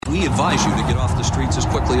We advise you to get off the streets as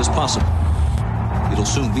quickly as possible. It'll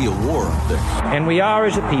soon be a war up there. And we are,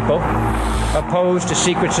 as a people, opposed to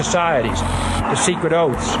secret societies, to secret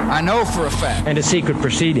oaths. I know for a fact. And to secret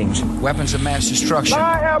proceedings. Weapons of mass destruction.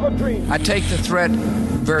 I have a dream. I take the threat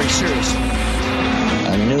very seriously.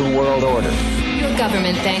 A new world order. Your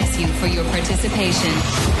government thanks you for your participation.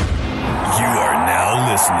 You are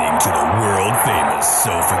now listening to the world-famous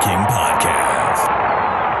Sofa King podcast.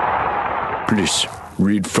 Please,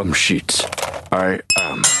 read from sheets. I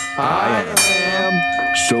am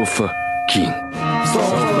Sofa King.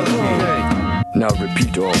 Sofa King. Now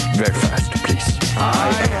repeat all very fast, please.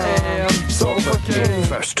 I am Sofa King.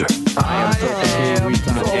 Faster. I am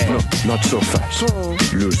Sofa King. No, not so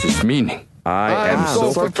fast. Loses meaning. I am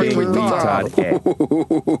Sofa King.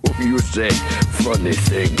 You say funny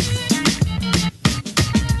things.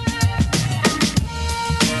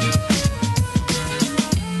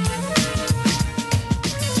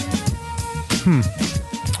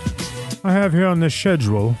 I have here on the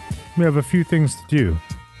schedule, we have a few things to do.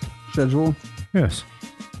 Schedule? Yes.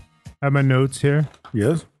 I have my notes here.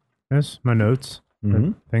 Yes. Yes, my notes.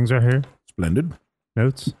 Mm-hmm. Things are here. Splendid.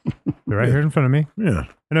 Notes. They're right here in front of me. Yeah.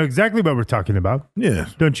 I know exactly what we're talking about.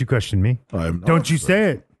 Yes. Don't you question me. I am not, Don't you sir.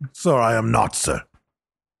 say it. Sir, I am not, sir.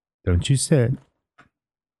 Don't you say it.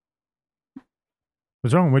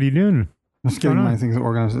 What's wrong? What are you doing? Just getting my things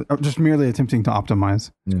organized. Just merely attempting to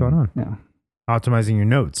optimize. What's going on? Yeah. Optimizing your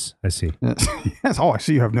notes, I see. Yes. Yes. Oh, I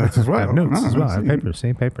see you have notes as well. I have notes Oh, as well. I I have see. paper,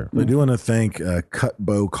 same paper. I do want to thank Cut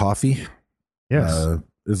Bow Coffee. Yes.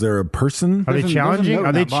 Is there a person? Are they There's a challenging? note in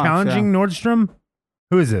Are they that box, challenging Nordstrom?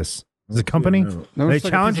 Who is this? Is it a company? No. No, Are they it's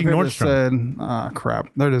like a challenging piece of Nordstrom? paper that said, crap.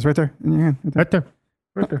 There it is, right there in your hand. Right there.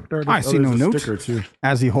 Right there. There it is. I see there's no a note. sticker too.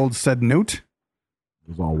 As he holds said note. It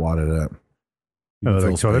was all wadded up. You Oh,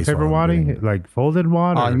 can like fill toilet space paper while I'm wadding? doing it. Like folded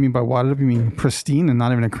wad? You or- mean by wadded up? You mean pristine and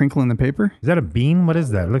not even a crinkle in the paper? Is that a bean? What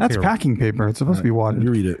is that? Look That's here. packing paper. It's supposed to be wadded.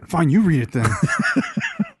 You read it. Fine, you read it then.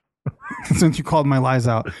 Since you called my lies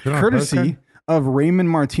out. it on a Courtesy postcard? of Raymond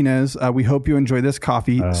Martinez. We hope you enjoy this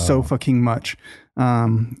coffee so fucking much.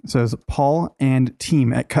 Says Paul and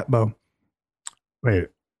team at Cutbow. Wait.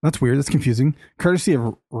 That's weird. That's confusing. Courtesy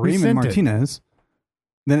of Raymond sent it? Martinez.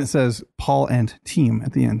 Then it says Paul and team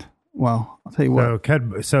at the end. Well, I'll tell you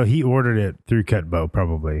what. So he ordered it through Cutbow,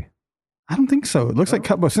 probably. I don't think so. It looks like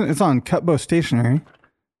Cutbow. It's on Cutbow stationery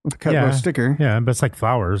with a Cutbow sticker. Yeah, but it's like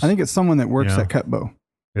flowers. I think it's someone that works Yeah. at Cutbow.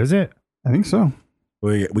 Is it? I think so.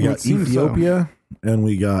 We Well, got it seems Ethiopia, and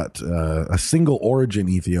we got a single origin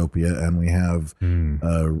Ethiopia, and we have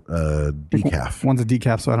decaf. One's a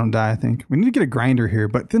decaf, so I don't die. I think we need to get a grinder here,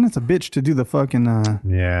 but then it's a bitch to do the fucking.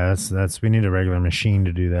 Yeah, that's. We need a regular machine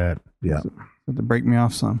to do that. Yeah, to break me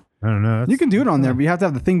off some. I don't know. You can do it on there, but you have to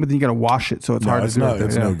have the thing. But then you got to wash it, so it's hard it's to do. not. it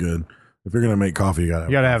It's there. no good. If you're gonna make coffee, you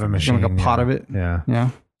gotta have a machine. Like a pot yeah. of it. Yeah. Yeah.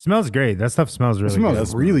 Smells great. That stuff smells It really smells good.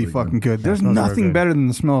 That's really really fucking good. good. There's smells real nothing good. better than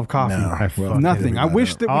the smell of coffee. No, well, Nothing. I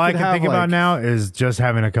wish that we All I could can have think about now is just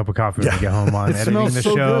having a cup of coffee when I get home on It editing smells the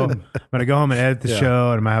so show. good. I'm gonna go home and edit the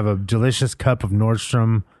show, and I'm gonna have a delicious cup of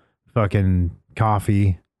Nordstrom fucking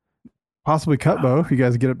coffee. Possibly Cutbow if you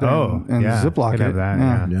guys get up there and yeah. Ziploc Could it. have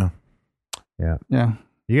that, yeah. Yeah. Yeah.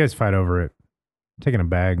 You guys fight over it. I'm taking a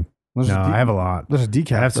bag. There's no, a I have a lot. There's a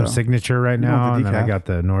decaf. I have some though. signature right You don't now, want and the then I decaf. got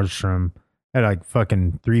the Nordstrom. I had like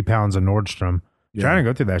fucking 3 pounds of Nordstrom. Yeah. Trying to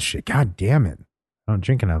go through that shit. God damn it. I don't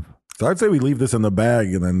drink enough. So I'd say we leave this in the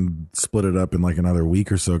bag and then split it up in like another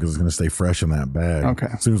week or so because it's going to stay fresh in that bag. Okay.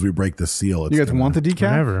 As soon as we break the seal, it's You guys want the decaf?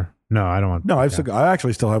 Whenever. No, I don't want No, I decaf.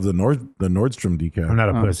 actually still have the Nordstrom decaf. I'm not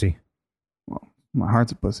a Oh. pussy. Well, my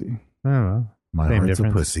heart's a pussy. I don't know. My Same heart's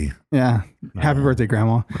difference. a pussy. Yeah. Happy birthday,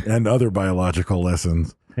 Grandma. And other biological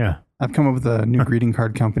lessons. Yeah. I've come up with a new greeting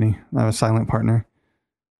card company. I have a silent partner.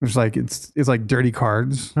 Which is like it's like dirty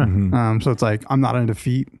cards. Mhm. So it's like I'm not in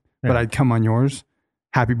defeat, but Yeah. I'd come on yours.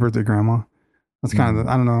 Happy birthday, Grandma. That's kind of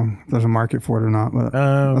I don't know if there's a market for it or not, but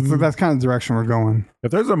that's kind of the direction we're going. If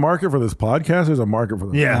there's a market for this podcast, there's a market for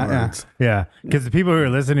the Yeah. cards. Yeah. Because the people who are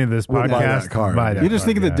listening to this Would buy podcast that card. buy that You're just card,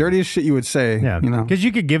 thinking the yeah. dirtiest shit you would say. Yeah. You know. Because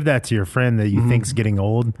you could give that to your friend that you think's getting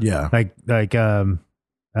old. Yeah. Like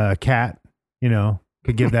cat, you know,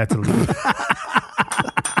 could give that to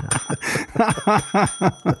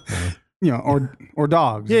You know, or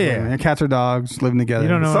dogs. Yeah. Cats or dogs living together. You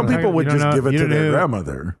don't know. Some people would You don't just know- give it you to don't their know-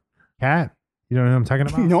 grandmother. cat. You don't know who I'm talking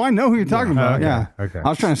about? No, I know who you're talking about. Okay, Yeah. okay. I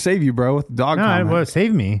was trying to save you, bro, with the dog No, comment. well,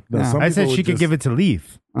 save me. No, some I said people she would could just- give it to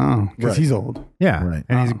Leaf. Oh, because Right. he's old. Yeah. Right.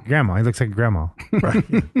 And he's a grandma. He looks like a grandma. Right.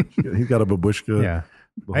 He's got a babushka. Yeah.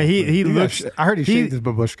 The whole He thing. looks. I heard he shaved his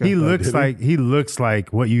babushka. He Oh, looks did he?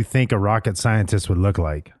 like what you think a rocket scientist would look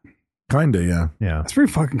like. Kinda, yeah. Yeah. That's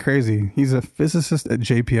pretty fucking crazy. He's a physicist at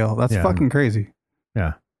JPL. That's fucking crazy.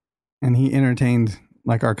 Yeah. And he entertained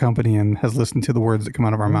like our company and has listened to the words that come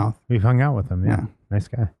out of our mouth. We've hung out with him. Yeah. Yeah. Nice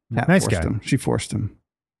guy. Kat nice forced guy. him. She forced him.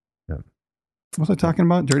 Yeah. What was I talking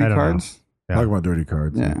about? Dirty I don't know. cards? Yeah. Talking about dirty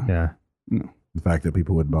cards. Yeah. Yeah. The fact that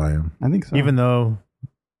people would buy them. I think so. Even though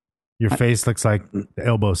your face looks like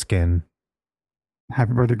elbow skin.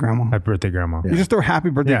 Happy birthday, grandma. Happy birthday, grandma. You just throw happy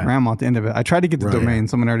birthday, Yeah. grandma at the end of it. I tried to get the Right. domain.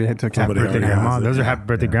 Someone already had took happy Somebody birthday, Birthday already grandma. grandma. has it. Those are Yeah. happy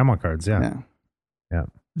birthday Yeah. grandma cards. Yeah. Yeah.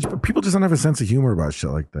 Yeah. People just don't have a sense of humor about shit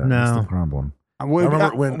like that. No. That's the problem.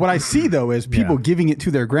 What I see though is people giving it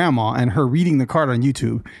to their grandma and her reading the card on YouTube.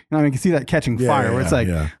 You know, I can see that catching fire where it's like,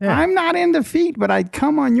 Yeah. I'm not in defeat, but I'd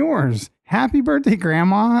come on yours. Happy birthday,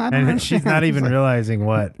 grandma. I don't And she's not understand. even It's like- realizing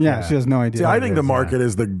what. Yeah, she has no idea. See, I think the is, market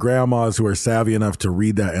is the grandmas who are savvy enough to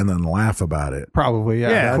read that and then laugh about it. Probably, yeah.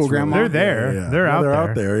 Yeah, Cool That's grandma. They're there. Yeah, yeah. They're Yeah, out they're there.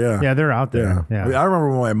 out there, yeah. Yeah, they're out there. Yeah. I mean, I remember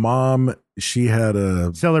when my mom, she had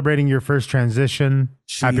a Celebrating your first transition.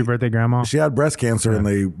 Happy birthday, grandma. She had breast cancer and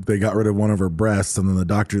they got rid of one of her breasts, and then the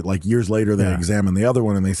doctor, like years later, they examined the other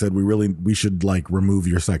one and they said we should like remove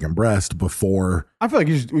your second breast before. I feel like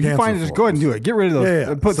if you find it, just go ahead and do it. Get rid of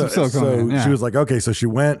those. Put some silicone in. Yeah. She was like, okay, so she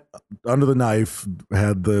went under the knife,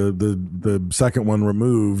 had the second one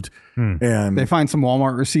removed, and They find some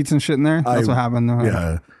Walmart receipts and shit in there. That's what happened.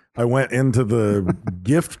 Yeah, I went into the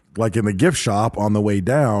in the gift shop on the way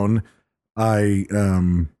down.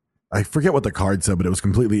 I forget what the card said, but it was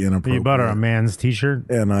completely inappropriate. You bought her a man's t-shirt?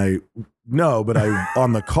 And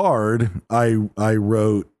on the card, I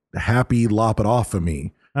wrote happy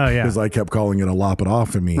lopidotomy. Oh, yeah. Because I kept calling it a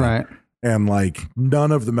lopidotomy. Right. And like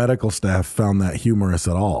none of the medical staff found that humorous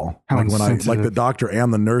at all. How Like when insensitive. the doctor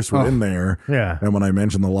and the nurse were in there. Yeah. And when I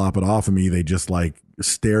mentioned the lopidotomy, they just like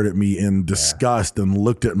stared at me in disgust and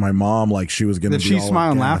looked at my mom like she was going to Did be she all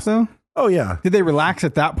smile and aghast. laugh though? Oh yeah. Did they relax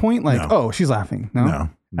at that point? Like, No. oh, she's laughing.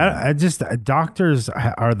 No. I just doctors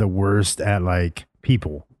are the worst at like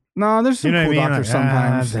people. No, there's some You know cool what I mean? doctors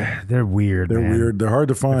Like, sometimes. they're weird. They're man. weird. They're hard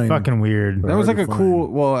to find. They're fucking weird. There was like hard a to cool.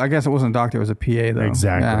 Well, I guess it wasn't a doctor. It was a PA though.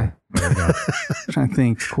 Exactly. Yeah. Trying to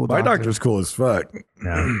think. Cool. My doctor. doctor's cool as fuck.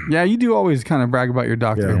 Yeah. Yeah, you do always kind of brag about your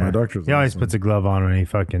doctor. Yeah, my doctor's He always awesome. puts a glove on when he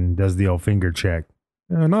fucking does the old finger check.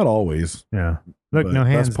 Not always. Yeah. Look, But no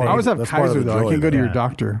that's hands. part I always have That's part of Kaiser the though. I joy, can't go to though. your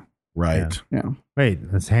doctor. Right. Yeah.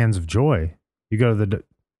 Wait, that's hands of joy. You go to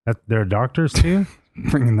there are doctors too?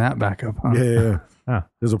 Bringing that back up, huh? Yeah. Huh.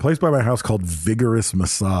 There's a place by my house called Vigorous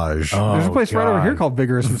Massage. There's a place right over here called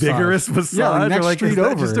Vigorous Massage. Vigorous Massage. Yeah, like next Or, like, street is that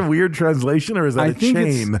over. just a weird translation, or is that I a think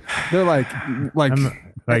chain? they're like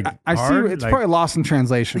I see. hard? It's Like- probably lost in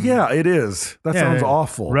translation. Yeah, it is. That Yeah, sounds yeah.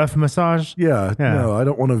 awful. Rough massage? Yeah, Yeah. no, I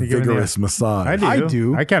don't want a You giving vigorous the- massage. I do. I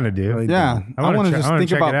do. I kind of do. Yeah, I wanna want to check- just I wanna think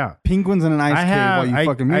check it about out. penguins in an ice cave while you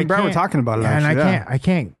fucking. Me and Brad were can't- talking about it. yeah, and Actually, I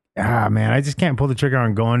can't. Ah, man, I just can't pull the trigger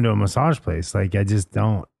on going to a massage place. Like, I just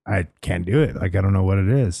don't. I can't do it. Like, I don't know what it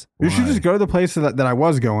is. You should just go to the place that I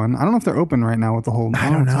was going. I don't know if they're open right now with the whole. I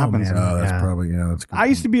don't know, happens. man. Oh, that's Yeah. probably that's good. I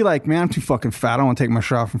used to be like, man, I'm too fucking fat. I don't want to take my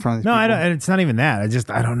shirt off in front of these No, I people. don't. It's not even that.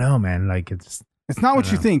 I don't know, man. Like, it's. It's not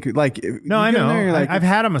what you think. Like, No, I know. You're like, I've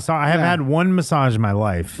had a massage. I have Yeah. had one massage in my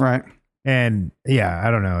life. right. And yeah,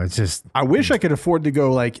 I don't know. It's just I wish I could afford to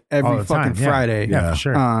go like all every the time. fucking Yeah. Friday. Yeah, for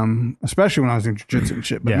sure. Especially when I was in jiu-jitsu and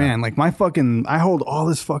shit. But Yeah. man, like I hold all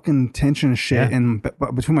this fucking tension and shit Yeah. in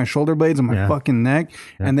between my shoulder blades and my Yeah. fucking neck,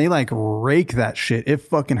 and they like rake that shit. It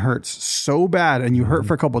fucking hurts so bad, and you Mm-hmm. hurt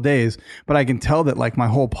for a couple of days. But I can tell that like my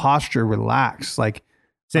whole posture relaxed. Like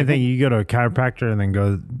Same thing. You go to a chiropractor and then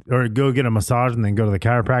go get a massage and then go to the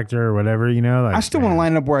chiropractor or whatever. You know, like I still want to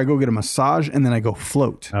line it up where I go get a massage and then I go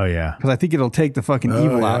float. Oh yeah. Because I think it'll take the fucking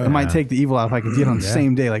evil out. yeah. It might take the evil out if I can get it on the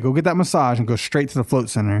same day. Like, go get that massage and go straight to the float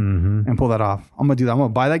center and pull that off. I'm going to do that. I'm going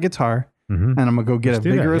to buy that guitar and I'm going to go get Let's a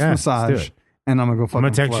do that. vigorous Yeah, let's do massage it. and I'm going to go fucking I'm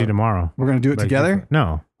gonna text float. you tomorrow. We're going to do it Like, together?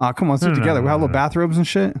 No. Come on, let's do it No, together. no, we have no, little no. bathrobes and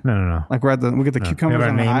shit. No. Like we're at we get the cucumbers We have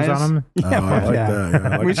on the our names eyes. on them? Yeah, Oh, I fuck like yeah. that. Yeah, I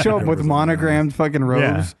like we the show up with cucumbers on the monogrammed fucking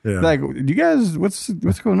robes. Yeah. Like, do you guys? What's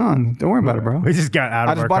going on? Don't worry about it, bro. We just got out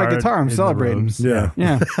I of just our bought a car guitar. I'm in the celebrating. robes. Yeah.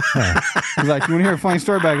 Yeah. He's like, you want to hear a funny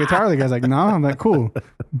story about a guitar? The guy's like, no. I'm like, cool.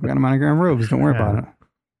 We got a monogram robes. Don't worry about it.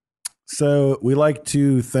 So we like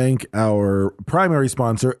to thank our primary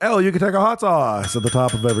sponsor, El Yucateco Hot Sauce, at the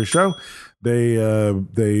top of every show.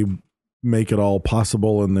 They make it all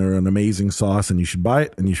possible, and they're an amazing sauce, and you should buy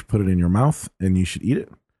it, and you should put it in your mouth, and you should eat it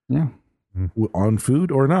Yeah. on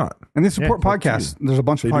food or not. And they support it's up to podcasts. you. There's a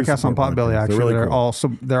bunch of They do podcasts on support Potbelly. podcasts. Actually, They're really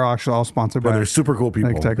cool. they're actually all sponsored But by. they're super cool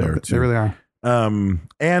people Yucateco. there too. They really are.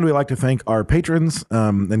 And we like to thank our patrons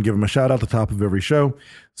and give them a shout out at the top of every show.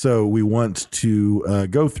 So we want to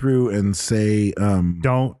go through and say,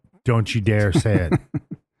 Don't you dare say it.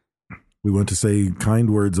 We want to say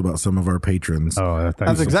kind words about some of our patrons. Oh, I thought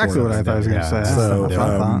That's you exactly what I thought I was going to Yeah. say. So That's what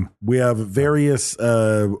I thought. we have various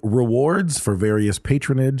rewards for various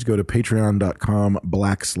patronage. Go to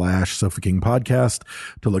patreon.com/Sofa King Podcast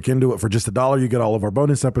to look into it. For just $1, you get all of our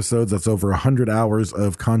bonus episodes. That's over 100 hours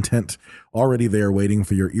of content already there waiting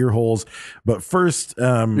for your ear holes. But first, You're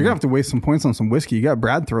going to have to waste some points on some whiskey. You got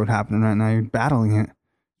Brad throat happening right now. You're battling it.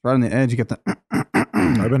 Right on the edge, you get the...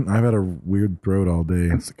 I've had a weird throat all day.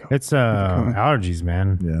 It's allergies,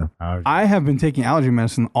 man. Yeah. Allergies. I have been taking allergy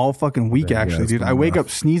medicine all fucking week, actually, it's dude. been I wake rough.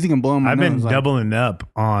 up sneezing and blowing my I've nose. been like- doubling up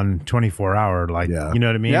on 24-hour, like, Yeah. you know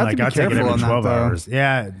what I mean? You have to Like, be I'll take it careful every on that, 12 though. hours.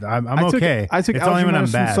 Yeah, I'm okay. I took it's allergy only when I'm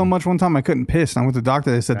medicine bad. so much one time I couldn't piss. And I went to the doctor.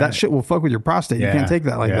 They said, that shit will fuck with your prostate. You Yeah. can't take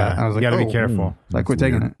that like Yeah. that. I was like, you gotta oh. be careful. So I quit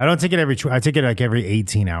taking it. I don't take it I take it like every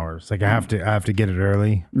 18 hours. Like I have to get it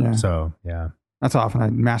early. Yeah. So, yeah. That's often I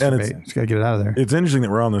masturbate. Just got to get it out of there. It's interesting that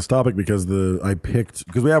we're on this topic because we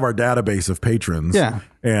have our database of patrons. Yeah.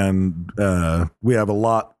 And we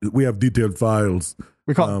have detailed files.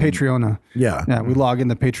 We call it Patreona. Yeah. Yeah, we log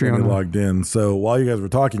into And we Patreona. logged in. So while you guys were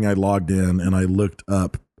talking, I logged in and I looked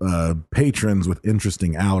up patrons with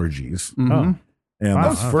interesting allergies. Oh. And Wow, the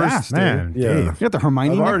that's first, fast, man. yeah, You got the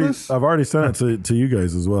Hermione necklace? I've already sent it to you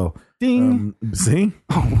guys as well. Ding. See,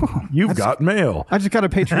 you've got mail. I just got a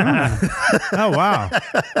Patreona. Oh, wow.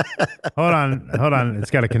 Hold on. It's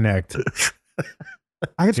got to connect.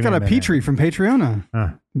 I just Give got me a a minute. Petrie from Patreona. Huh.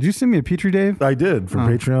 Did you send me a Petrie, Dave? I did from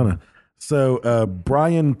Patreona. So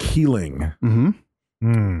Brian Keeling.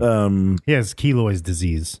 Mm-hmm. He has keloids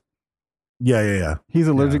disease. Yeah. He's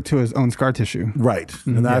allergic to his own scar tissue. Right.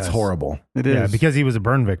 And that's Yes. horrible. It is. Yeah, because he was a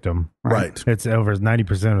burn victim. Right. It's over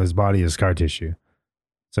 90% of his body is scar tissue.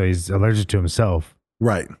 So he's allergic to himself.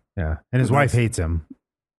 Right. Yeah. And his wife hates him.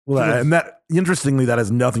 Well, and that interestingly, that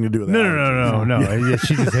has nothing to do with No. allergies. Yeah,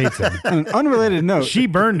 she just hates him. On an unrelated note, She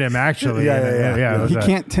burned him, actually. Yeah. it was he a-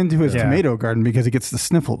 can't tend to his Yeah. tomato garden because he gets the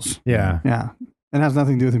sniffles. Yeah. Yeah. It has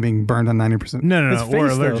nothing to do with him being burned on 90%. No, His or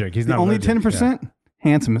face, allergic. Though, He's the not only allergic. 10%,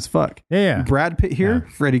 handsome as fuck. Yeah. Brad Pitt here,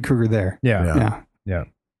 Freddy Krueger there. Yeah. Yeah.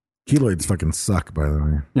 Keloids fucking suck, by the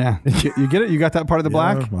way. Yeah. You get it? You got that part of the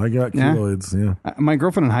black? Yeah, I got Yeah. keloids. Yeah. My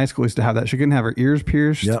girlfriend in high school used to have that. She couldn't have her ears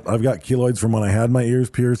pierced. Yep. I've got keloids from when I had my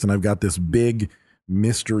ears pierced, and I've got this big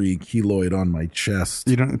mystery keloid on my chest.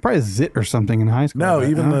 You don't probably zit or something in high school. No, I bet,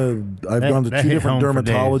 even huh? I've gone to that two hit different home for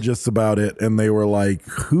days. dermatologists about it, and they were like,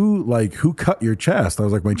 "Who cut your chest?" I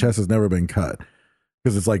was like, "My chest has never been cut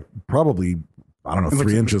because it's like probably I don't know It looks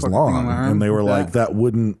 3 like inches the fucking thing long." on my arm, And they were like like, "That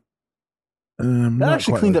wouldn't." Not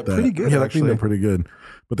actually quite cleaned like up pretty that. good, Yeah, that cleaned actually. up pretty good.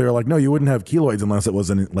 But they were like, "No, you wouldn't have keloids unless it was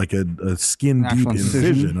a skin An deep actual incision.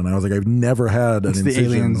 incision." And I was like, "I've never had an It's the incision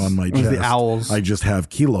aliens. on my It was chest. the owls. I just have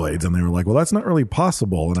keloids." And they were like, "Well, that's not really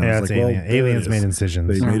possible." And I Yeah, was it's like, "Well, alien. there it Aliens is. made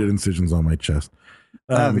incisions. They made incisions on my chest."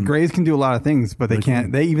 The Greys can do a lot of things, but they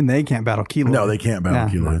can't. They can't battle keloid. No, they can't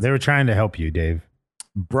battle Yeah. keloids. They were trying to help you, Dave.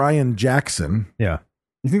 Brian Jackson. Yeah.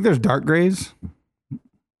 You think there's dark Greys?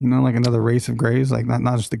 You know, like another race of Greys, like not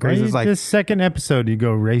just the Greys. It's like this second episode, you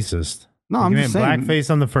go racist. No, You I'm went just saying blackface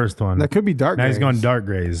on the first one. that could be dark. Now he's Greys. going dark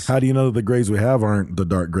grays. How do you know that the grays we have aren't the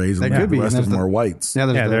dark grays and They like could the be, rest and of there's them the- are whites? Yeah,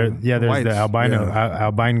 there's There's whites. the albino Yeah.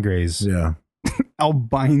 albine grays. Yeah.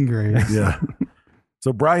 albine Greys. Yeah.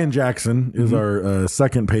 So Brian Jackson is our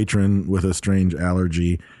second patron with a strange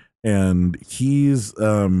allergy, and he's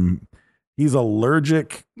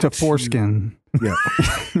allergic to foreskin. Yeah.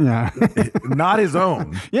 Yeah. Not his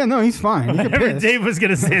own. Yeah, no, he's fine. He can piss. Dave was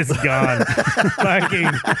gonna say it's gone. Fucking.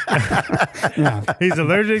 Yeah. He's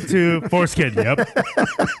allergic to foreskin. Yep.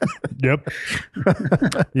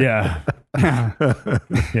 Yeah. Yeah.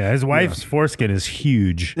 His wife's foreskin is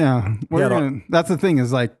huge. Yeah. Yeah, That's the thing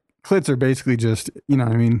is like clits are basically just, you know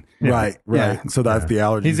what I mean? Right. Yeah. So that's the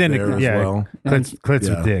allergy He's into there as well. clits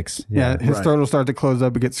Yeah. with dicks. Yeah. His Right. throat will start to close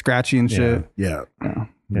up. It gets scratchy and shit. Yeah.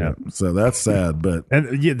 Yeah. So that's sad, but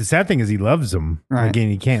And the sad thing is he loves them. Right. Again,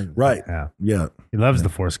 he can't. right. Yeah. Yeah. He loves the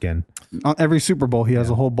foreskin. On every Super Bowl, he has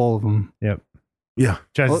a whole bowl of them. Yep. Yeah.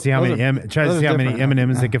 Tries to Those- see how those many are- tries those to see are how many different.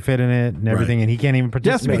 M&Ms Yeah. they can fit in it and everything, and he can't even You have to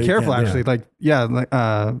participate. be he careful, can't, actually. Like,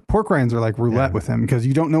 pork rinds are like roulette with him because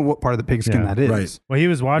you don't know what part of the pigskin Yeah. that is. Right. Well, he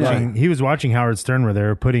was watching. Right. He was watching Howard Stern where they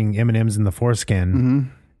were putting M&Ms in the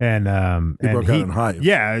foreskin, and He broke out in hives.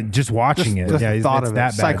 Yeah, just watching it. Just Yeah, the it's thought of it.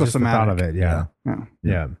 that bad. Just the thought of Psychosomatic. it. Yeah.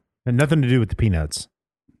 Yeah. And nothing to do with the peanuts.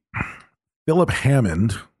 Philip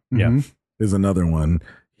Hammond Yeah. is another one.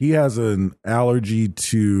 He has an allergy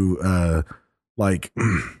to like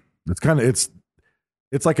it's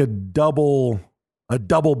like a double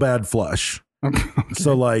bad flush. Okay.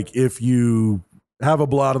 So like if you have a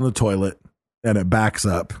blot on the toilet and it backs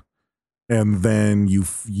up and then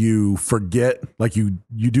you forget, like you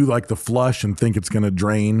do like the flush and think it's going to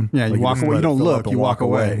drain. Yeah, you Like walk just away. let You it don't fill look. up and You walk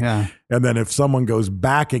away. Yeah. And then if someone goes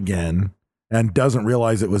back again and doesn't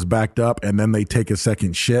realize it was backed up, and then they take a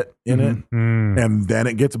second shit in it, and then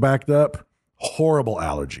it gets backed up, horrible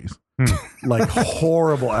allergies. Like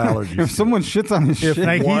horrible allergies. If someone shits on his shit,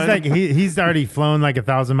 He's already flown like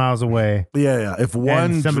 1,000 miles away. Yeah. If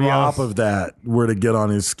one somebody drop else- of that were to get on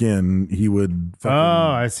his skin, he would. Oh,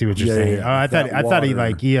 I see what you're saying. Yeah, Oh, I thought he water.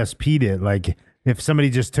 like ESP'd it. Like if somebody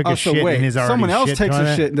just took a shit in his already someone else shit takes a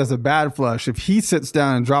toilet. shit and does a bad flush. If he sits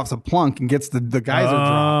down and drops a plunk and gets the geyser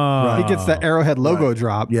drop, he gets the Arrowhead logo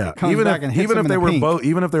drop. Yeah, comes even back and hits him if in they the were pink. both,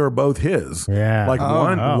 even if they were both his. Yeah. like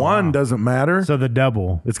one doesn't matter. So the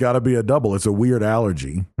double. It's got to be a double. It's a weird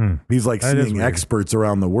allergy. He's like That is seeing weird. experts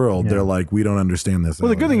around the world. Yeah. They're like, we don't understand this. Well,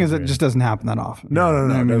 the good thing allergy. is it just doesn't happen that often. No, You know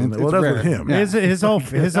what I it mean? doesn't. It's Well, that's rare. with him. Yeah. His whole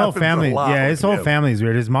happens a family. lot Yeah, his with whole him. family's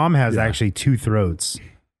weird. His mom has Yeah. actually 2 throats.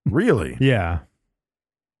 Really? Yeah.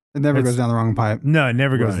 It never It's- goes down the wrong pipe. No, it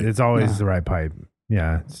never goes. Right. It's always Yeah. the right pipe.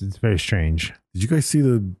 Yeah, it's very strange. Did you guys see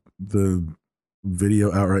the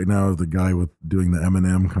video out right now of the guy with doing the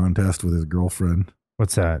M&M contest with his girlfriend?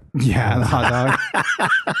 What's that? Yeah, the hot dog.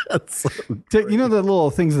 You know the little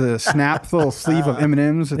things, the snap, the little sleeve of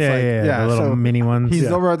M&Ms? It's Yeah, the little so mini ones. He's Yeah.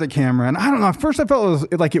 over at the camera, and I don't know. At first, I felt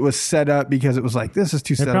it was set up because it was like, this is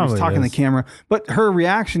too set up. He's probably talking to is. the camera, but her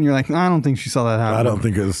reaction, you're like, I don't think she saw that happen. I don't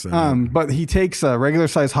think it was. But he takes a regular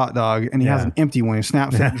size hot dog and he has Yeah. an empty one. He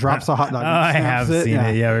snaps it, drops the hot dog. Oh, I snaps have seen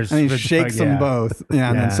it. Yeah, and he it's shakes like, them yeah. both. Yeah,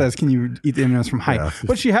 and Yeah. then says, "Can you eat the M&Ms from height?" Yeah,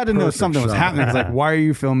 But she had to know perfect something was shot. happening. It's like, why are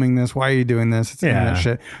you filming this? Why are you doing this? It's internet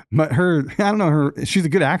shit. But her, I don't know, she's a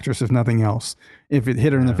good actress if nothing else. If it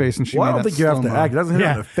hit her in the face and she Well, I made don't that think you have to slow-mo. act. It doesn't hit her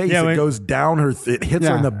Yeah. in the face. Yeah, it when- goes down her. It hits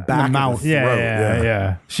her in the Yeah, back in the of mouth. the Yeah, throat.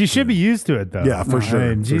 yeah. She should be used to it though. Yeah, for sure, I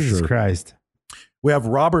mean, for Jesus sure. Christ. We have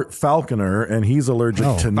Robert Falconer, and he's allergic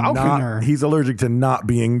to Falconer. not. He's allergic to not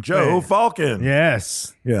being Joe Wait. Falcon.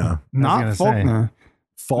 Yes. Yeah, Not gonna say. Faulkner.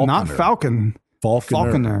 Falconer. Not Falcon.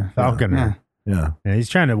 Falconer. Falconer. Yeah. Yeah, he's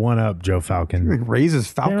trying to one up Joe Falcon. Like raises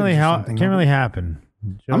Falcon. Can't really happen.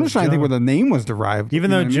 I'm just trying to think where the name was derived. Even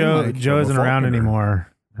You though know what I Joe mean? Like, Joe isn't around Falconer. anymore.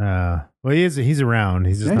 Well, he is. He's around.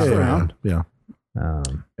 He's just Yeah, not he's around. around.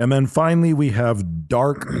 Yeah. And then finally we have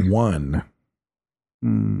Dark One.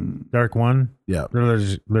 Dark One. Yeah. They're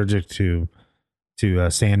allergic to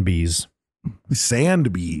sand bees.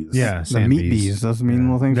 Sand bees. Yeah, the sand meat bees. Those mean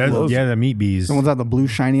little things. Those- yeah, the meat bees. The ones that have the blue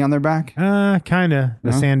shiny on their back. Kinda. The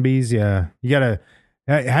Yeah. sand bees. Yeah, you gotta.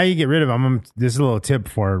 How you get rid of them? This is a little tip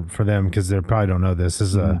for them because they probably don't know this. This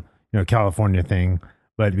is a California thing.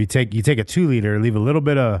 But if you take a 2 liter, leave a little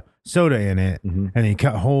bit of soda in it, and then you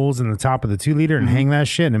cut holes in the top of the 2 liter and hang that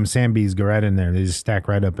shit, and them sand bees go right in there. They just stack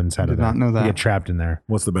right up inside of Did there. not know that. You get trapped in there.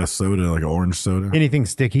 What's the best soda? Like orange soda? Anything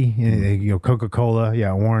sticky, Coca-Cola,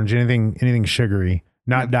 orange, anything sugary,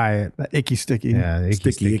 not diet. That icky sticky. Yeah,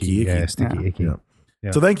 Sticky, icky. Yeah, sticky, Yeah. icky. Yeah. Yeah.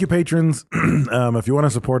 So thank you, patrons. If you want to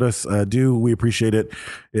support us, we appreciate it.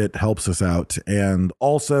 It helps us out. And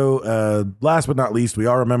also, last but not least, we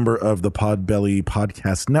are a member of the Podbelly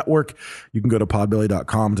Podcast Network. You can go to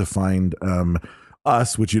podbelly.com to find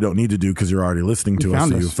us, which you don't need to do because you're already listening to us.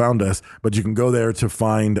 So you found us, but you can go there to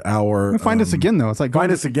find our. Find us again, though. It's like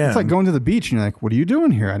find us again. It's like going to the beach and you're like, "What are you doing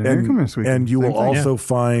here? I didn't hear you come this week." And you Same will thing. also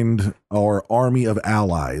find our army of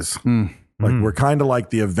allies. Like we're kind of like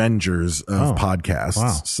the Avengers of podcasts.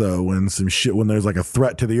 Wow. So when there's like a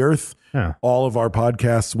threat to the earth, all of our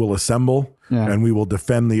podcasts will assemble and we will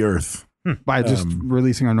defend the earth. by just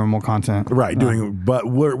releasing our normal content. Right. But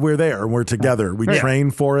we're there and we're together. We train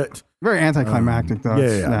for it. Very anticlimactic, though.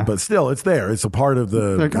 Yeah. But still, it's there. It's a part of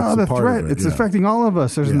the. Like, it's the a part threat. of it, It's affecting all of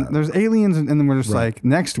us. There's aliens, and then we're just like,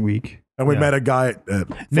 next week. And we met a guy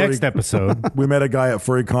at Next episode. We met a guy at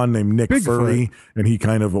FurryCon named Nick Big Furry, Furry. and he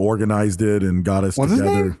kind of organized it and got us What's his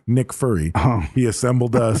together. name? Nick Furry. Oh. He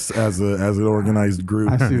assembled us as an organized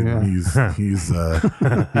group. I see, yeah. He's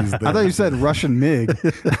the, I thought you said Russian MiG.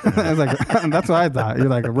 I was like, that's what I thought. You're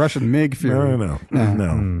like a Russian MiG fury.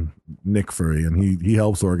 No. Nick Furry, and he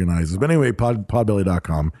helps organize this. But anyway,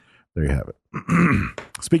 podbelly.com. There you have it.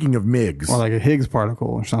 Speaking of MiGs. Or like a Higgs particle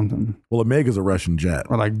or something. Well, a MiG is a Russian jet.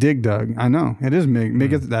 Or like Dig Dug. I know. It is MiG.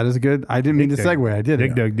 MiG is, that is good. I didn't mean to Dig Dug. segue. I did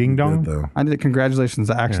Dig it. Dug Ding Dong. Good, though. I did it. Congratulations.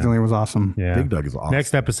 That accidentally was awesome. Yeah. Dig Dug is awesome.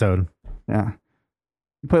 Next episode. Yeah.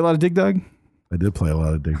 You play a lot of Dig Dug? I did play a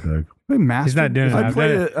lot of Dig Dug. Play Master? He's not doing it. I I've played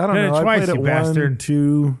done it. I don't done know. it I twice, played it you bastard. 1,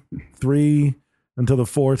 2, 3 until the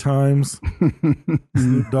 4 times.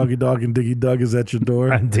 Snoop Doggy Dog and Diggy Dug is at your door.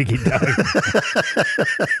 Diggy Dug.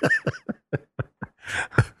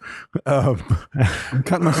 I'm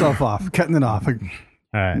cutting myself off. Cutting it off. All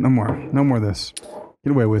right. No more. No more of this.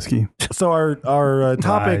 Get away, whiskey. So our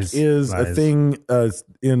topic Lies. is a Lies. thing.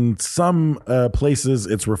 In some places,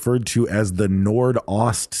 it's referred to as the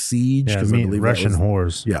Nord-Ost siege. Yeah, 'cause I believe that Russian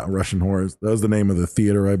was- whores. Yeah, Russian whores. That was the name of the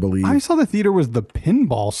theater, I believe. I saw the theater was the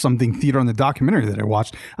pinball something theater on the documentary that I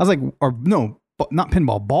watched. I was like, or no, not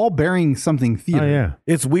pinball, ball bearing something theater. Oh yeah.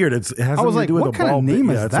 It's weird. It has I was something like, to do with what the kind of ball. name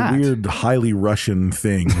is It's that? a weird, highly Russian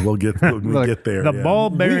thing. We'll get there. The yeah. ball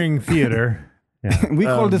bearing theater. Yeah. We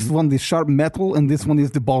call this one the sharp metal, and this one is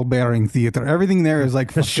the ball bearing theater. Everything there is like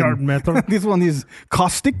The fucking- sharp metal. This one is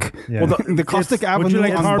caustic. Yeah. Well, the caustic avenue. Would you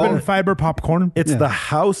like on carbon ball- fiber popcorn? It's the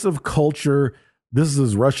House of Culture. This is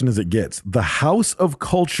as Russian as it gets. The House of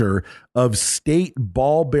Culture of State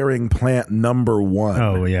Ball Bearing Plant Number 1.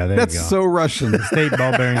 Oh yeah, there That's you go. so Russian. State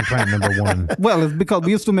ball bearing plant number 1. Well, it's because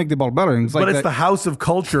we used to make the ball bearings. Like But it's that the House of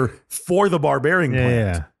Culture for the barbarian Yeah,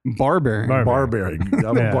 plant. yeah. bar bearing. Bar bearing.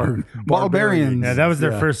 I'm a Yeah. Barbarians. Yeah, that was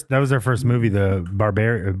their first. That was their first movie, the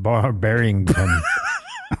Barbarian.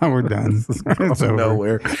 We're done. It's over.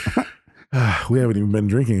 Nowhere. We haven't even been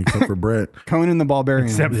drinking except for Brett. Conan the Barbarian.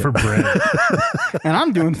 Except for Brett. And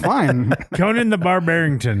I'm doing fine. Conan the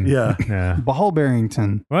Barbarrington. Yeah. Yeah. Ball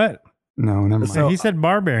Barrington. What? No, never mind. He said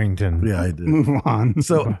Barbarrington. Yeah, I did. Move on.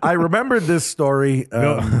 So I remembered this story.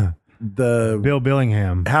 The Bill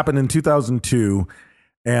Billingham. happened in 2002.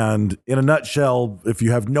 And in a nutshell, if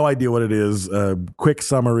you have no idea what it is, quick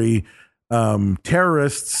summary: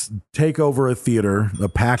 terrorists take over a theater, a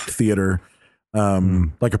packed theater,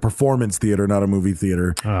 like a performance theater, not a movie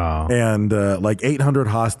theater, Oh. and like 800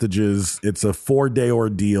 hostages. It's a 4-day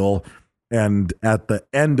ordeal, and at the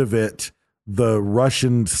end of it,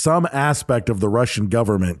 some aspect of the Russian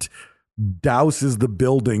government douses the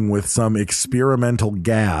building with some experimental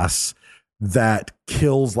gas that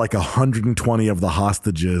kills like 120 of the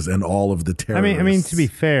hostages and all of the terrorists. I mean, to be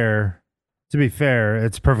fair,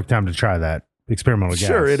 it's a perfect time to try that experimental gas.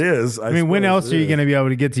 Sure, it is. I mean, when suppose else it are you is. going to be able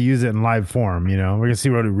to get to use it in live form? You know, we're going to see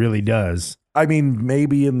what it really does. I mean,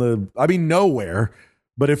 maybe nowhere.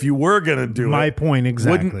 But if you were going to do My it, point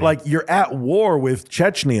exactly. wouldn't, like, you're at war with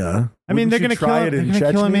Chechnya. I mean, they're going going to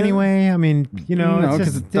to kill him anyway. I mean, you know, no, it's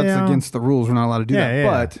because just, that's you know, against the rules. We're not allowed to do Yeah, that.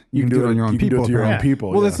 yeah. But you can do it on your own you can do people. it to your own apparently.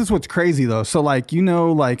 people, Well, yeah. this is what's crazy though. So, like, you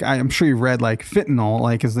know, like I'm sure you've read like fentanyl,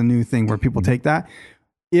 like is the new thing where people take that.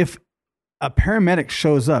 If a paramedic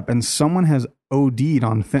shows up and someone has OD'd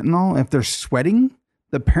on fentanyl, if they're sweating,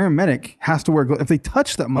 the paramedic has to wear gloves. If they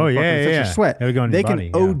touch that motherfucker yeah, and touch yeah. your sweat, It'll go in they your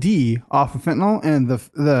can body, OD off of fentanyl. And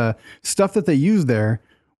the stuff that they used there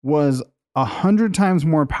was 100 times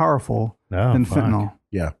more powerful than fuck. fentanyl.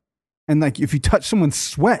 Yeah. And like if you touch someone's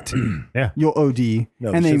sweat, Yeah. you'll OD.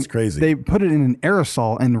 No, and this shit's crazy. They put it in an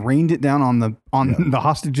aerosol and rained it down on the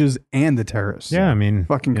hostages and the terrorists. Yeah, I mean,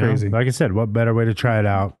 Fucking you know, crazy. like I said, what better way to try it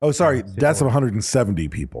out? Oh, sorry. Deaths of 170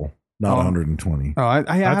 people, not 120. Oh, I I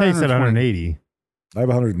thought you said 180. I have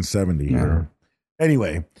 170 here.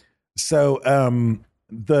 Anyway, so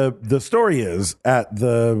the story is at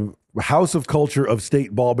the House of Culture of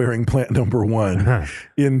State Ball Bearing Plant Number 1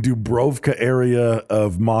 in Dubrovka area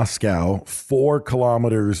of Moscow, 4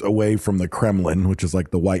 kilometers away from the Kremlin, which is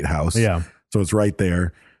like the White House. Yeah. So it's right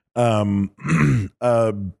there.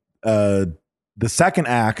 The second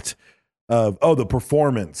act of the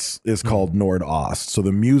performance is called Nord-Ost. So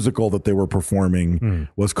the musical that they were performing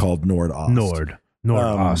was called Nord-Ost.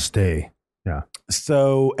 Nord-Oste. Yeah.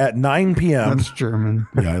 So at 9 p.m. That's German.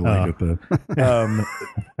 Yeah, I like it though.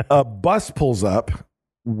 A bus pulls up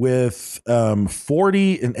with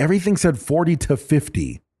 40, and everything said 40 to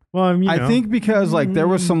 50. Well, you know, I think because like there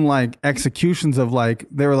was some like executions of like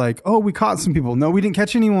they were like, oh, we caught some people. No, we didn't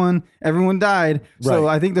catch anyone. Everyone died. So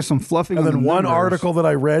Right. I think there's some fluffing. And on then the one numbers. article that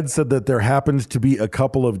I read said that there happened to be a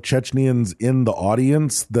couple of Chechnyans in the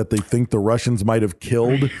audience that they think the Russians might have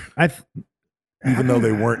killed, even though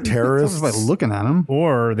they weren't terrorists. Just by looking at them.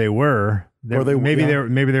 or they were. Or they- maybe yeah.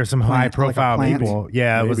 maybe there's some high Plant, like a profile plant? people.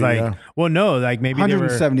 Yeah, it was Maybe, like, yeah. well, no, like maybe they were.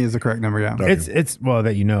 170 is the correct number. Yeah, It's well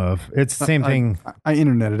that you know of. It's the same thing. I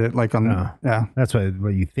interneted it like on Oh. yeah. That's what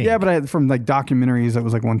you think. Yeah, but from like documentaries, it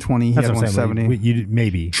was like 120. He that's had what I'm saying. 170. You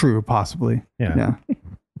maybe. True, possibly. Yeah.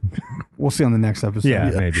 We'll see on the next episode. Yeah,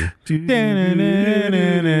 maybe. You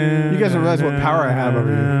guys don't realize what power I have over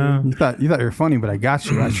you. You thought you were funny, but I got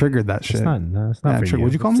you. I triggered that shit. It's not. No, it's not Yeah, for Trick. you.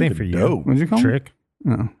 What'd you call me? Same for you. No. What'd you call me? Trick.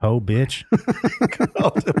 Oh. Oh, bitch.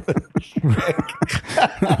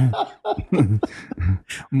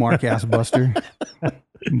 Mark ass Buster.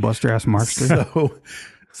 Buster ass Markster.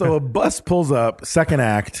 So a bus pulls up, second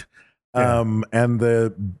act, And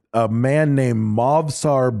a man named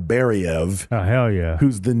Movsar Beriev, Oh, hell yeah.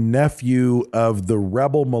 who's the nephew of the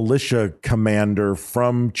rebel militia commander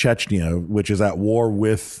from Chechnya, which is at war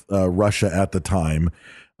with Russia at the time.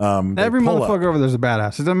 Every pull up. motherfucker over there's a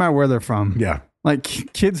badass. It doesn't matter where they're from. Yeah. Like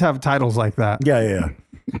kids have titles like that. Yeah.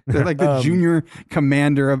 They're like the junior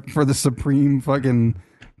commander for the supreme fucking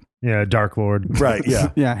Yeah, Dark Lord. Right, yeah.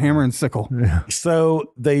 yeah, hammer and sickle.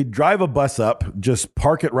 So they drive a bus up, just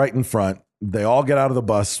park it right in front. They all get out of the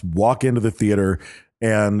bus, walk into the theater,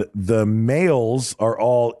 and the males are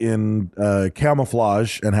all in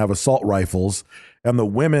camouflage and have assault rifles, and the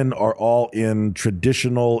women are all in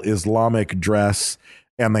traditional Islamic dress,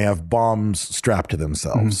 and they have bombs strapped to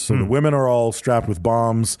themselves. So the women are all strapped with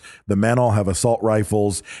bombs. The men all have assault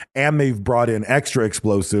rifles, and they've brought in extra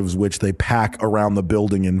explosives, which they pack around the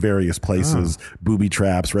building in various places, booby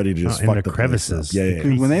traps, ready to just in fuck the the place crevices. up. Yeah.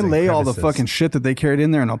 Dude, when they and lay all the crevices. fucking shit that they carried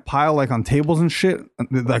in there in a pile, like on tables and shit,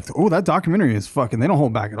 like, oh, that documentary is fucking, they don't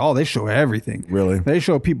hold back at all. They show everything. Really? They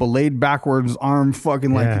show people laid backwards, arm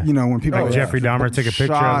fucking, like, Yeah. you know, when people Like Jeffrey Dahmer took a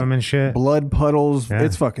picture of him and shit. Blood puddles. Yeah.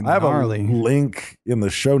 It's fucking I have gnarly. a link in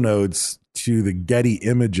the show notes to the Getty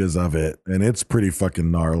images of it, and it's pretty fucking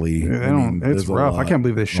gnarly. They I don't, mean, it's there's a rough. I lot can't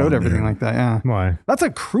believe they showed on everything there. like that. Yeah. Why? That's a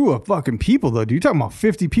crew of fucking people, though. Dude, you're talking about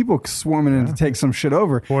 50 people swarming in to take some shit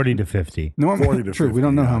over. 40 to 50. Normally, 40 to true. 50, We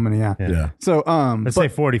don't know yeah. how many. Yeah. Yeah. So, Let's say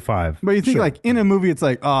 45. But you think like in a movie, it's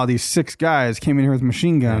like, oh, these 6 guys came in here with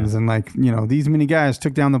machine guns, and like, you know, these many guys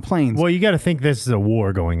took down the planes. Well, you got to think this is a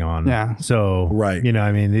war going on. Yeah. So, Right. you know,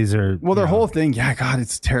 I mean, these are. Well, their you know, whole thing, yeah, God,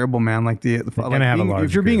 it's terrible, man. Like like gonna have a large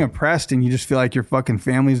if you're being group. oppressed and you just feel like your fucking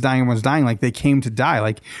family's dying, everyone's dying, like they came to die.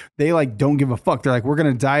 Like they like don't give a fuck. They're like, we're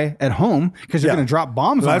gonna die at home because you're Yeah. gonna drop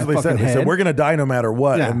bombs Well, on that's our what they fucking said. They head. said we're going to die no matter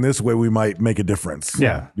what, Yeah. and this way we might make a difference.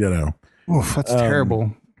 Yeah. You know. Oof, that's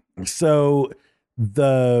terrible. So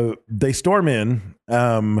they storm in.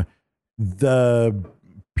 The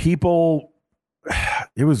people,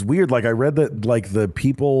 it was weird. Like I read that like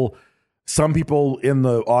some people in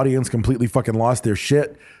the audience completely fucking lost their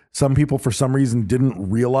shit. Some people for some reason didn't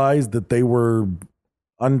realize that they were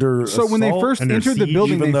under So when they assault. first Under entered the siege,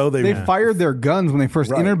 building, even though they fired their guns when they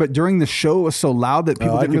first Right. entered, but during the show it was so loud that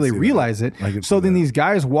people I didn't could really see that. realize it. I could So see then that. these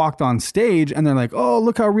guys walked on stage and they're like, "Oh,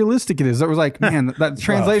 look how realistic it is." That was like, man, that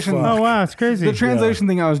translation. fuck. Oh, wow. It's crazy. The translation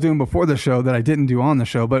thing I was doing before the show that I didn't do on the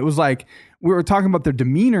show, but it was like we were talking about their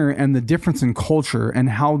demeanor and the difference in culture and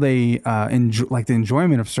how they enjoy, like the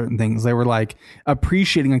enjoyment of certain things. They were like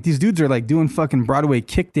appreciating, like these dudes are like doing fucking Broadway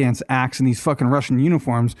kick dance acts in these fucking Russian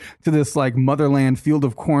uniforms to this like Motherland Field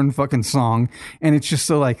of Corn fucking song, and it's just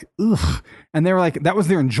so like ugh. And they were like, that was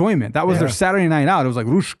their enjoyment. That was their Saturday night out. It was like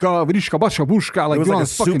Rushka, Vrishka, Bashka, Bushka, like was doing like all a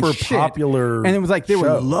this fucking super shit. popular And it was like they were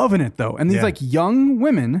show. loving it though. And these Yeah. like young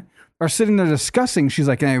women are sitting there discussing. She's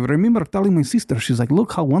like, I remember telling my sister, she's like,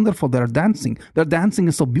 look how wonderful they're dancing. Their dancing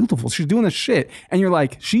is so beautiful. She's doing this shit. And you're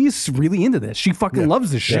like, she's really into this. She fucking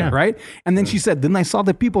loves this shit, Yeah. right? And then she said, then I saw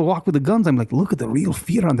the people walk with the guns. I'm like, look at the real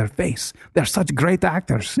fear on their face. They're such great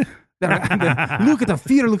actors. Look at the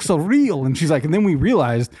fear, looks so real. And she's like, and then we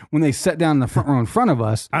realized when they sat down in the front row in front of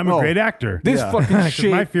us, I'm a oh, great actor. This Yeah. fucking 'Cause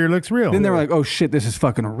shit. my fear looks real. Then they were like, oh shit, this is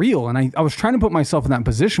fucking real. And I was trying to put myself in that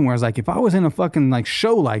position where I was like, if I was in a fucking like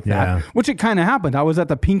show like that, Yeah. which it kind of happened. I was at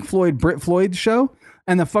the Pink Floyd, Brit Floyd show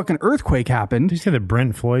and the fucking earthquake happened. Did you say the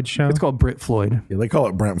Brent Floyd show? It's called Brit Floyd. Yeah, they call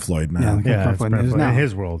it Brent Floyd now. Yeah, Yeah, Brent it's Floyd Brent is Floyd. now. In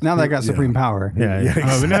his world. Now they got supreme power. Yeah.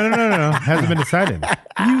 Oh, no. Hasn't been decided.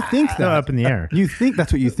 You think Still that. up in the air. You think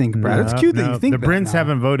that's what you think, Brad. It's cute that you think the that Brents now.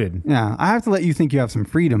 haven't voted. Yeah, I have to let you think you have some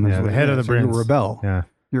freedom. Yeah, as the head of the so you Brents. rebel. Yeah.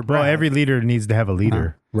 You're Well, Brad. every leader needs to have a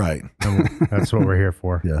leader. Right. That's what we're here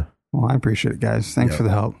for. Yeah. Well, I appreciate it, guys. Thanks Yeah. for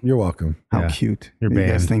the help. You're welcome. How Yeah. cute. You're You guys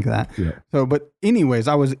banned. think that. Yeah. So, but anyways,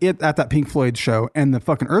 I was at that Pink Floyd show and the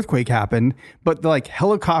fucking earthquake happened, but the like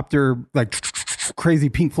helicopter, like crazy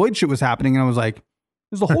Pink Floyd shit was happening. And I was like,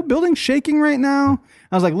 is the whole building shaking right now?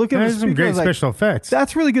 I was like, look at the There's some speaker. I great was like, special effects.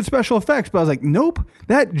 that's really good special effects. But I was like, nope,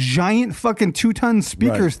 that giant fucking 2-ton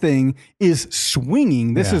speakers thing is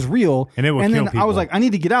swinging. This Yeah. is real. And it will then kill I was people. like, I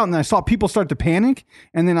need to get out. And then I saw people start to panic.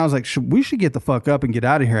 And then I was like, we should get the fuck up and get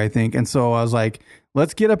out of here, I think. And so I was like,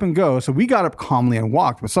 let's get up and go. So we got up calmly and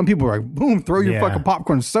walked. But some people were like, boom, throw your Yeah. fucking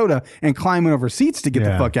popcorn and soda and climbing over seats to get the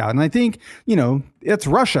Yeah. fuck out. And I think, you know, it's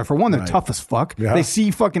Russia. For one, they're tough as fuck. Yeah. They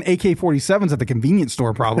see fucking AK-47s at the convenience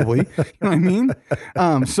store probably. You know what I mean?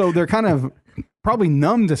 So they're kind of probably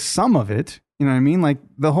numb to some of it. You know what I mean? Like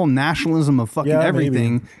the whole nationalism of fucking Yeah,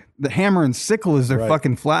 everything. maybe. The hammer and sickle is their Right.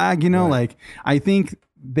 fucking flag. You know, Right. like I think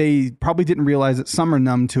they probably didn't realize that some are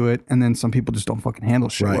numb to it, and then some people just don't fucking handle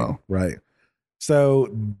shit Right. well. Right. So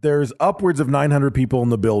there's upwards of 900 people in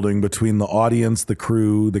the building between the audience, the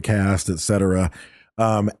crew, the cast, etc.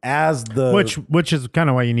 Which is kind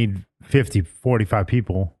of why you need 45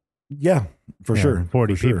 people. Yeah, for sure.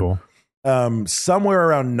 40 people. Somewhere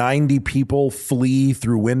around 90 people flee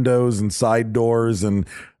through windows and side doors and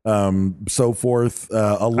so forth.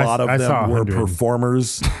 A lot of them were 100.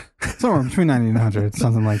 performers. Somewhere between 90 and 100,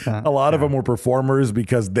 something like that. A lot of them were performers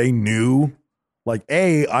because they knew, like,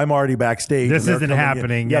 I'm already backstage. This and they're isn't coming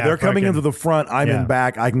happening. In. Yeah, they're coming fucking- into the front. I'm in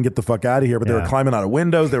back. I can get the fuck out of here. But they were climbing out of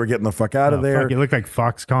windows. They were getting the fuck out of there. It looked like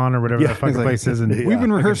Foxconn or whatever the fucking Like, place is. We've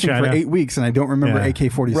been rehearsing for 8 weeks and I don't remember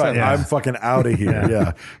AK-47. Right, I'm fucking out of here.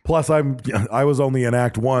 Yeah. Plus, I was only in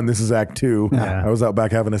Act 1. This is Act 2. Yeah. I was out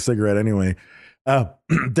back having a cigarette anyway.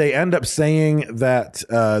 They end up saying that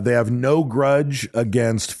they have no grudge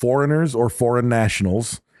against foreigners or foreign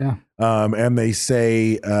nationals. Yeah. And they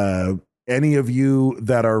say any of you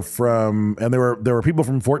that are from, and there were people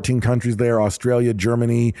from 14 countries there: Australia,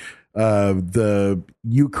 Germany, the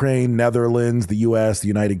Ukraine, Netherlands, the U.S., the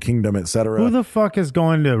United Kingdom, etc. Who the fuck is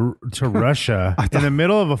going to Russia in the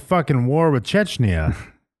middle of a fucking war with Chechnya?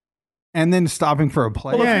 And then stopping for a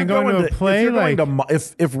play. Well, if Yeah, you're and going to a play, if you're going like- to Mo-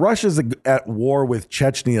 if Russia's at war with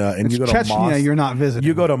Chechnya and It's you go to Chechnya, you're not visiting.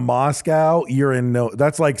 You go to Moscow, you're in no.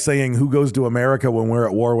 That's like saying who goes to America when we're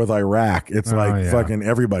at war with Iraq. It's like fucking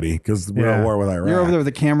everybody because we're at war with Iraq. You're over there with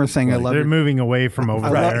the camera saying, I love They're your, moving away from over I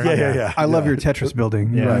there. love, I love your Tetris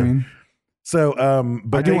building. You know what I mean? So,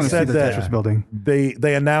 but I do they want to see said the that Tetris building.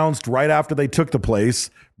 they announced right after they took the place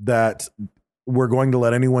that we're going to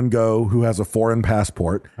let anyone go who has a foreign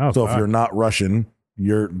passport. Oh, so if fuck. you're not Russian,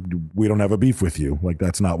 we don't have a beef with you. Like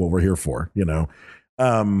that's not what we're here for, you know.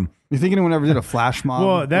 You think anyone ever did a flash mob?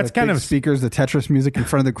 Well, that's with kind big of- speakers, the Tetris music in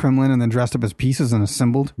front of the Kremlin, and then dressed up as pieces and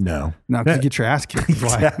assembled? No, because you get your ass kicked.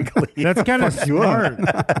 exactly. That's kind of Fuck you up.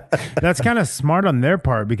 smart. That's kind of smart on their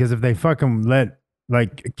part because if they fucking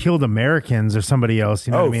killed Americans or somebody else,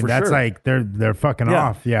 you know what I mean? for That's sure. like they're fucking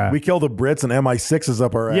off. Yeah. We kill the Brits and MI6 is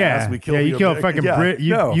up our yeah. ass. We kill you kill the fucking Ameri- Brit.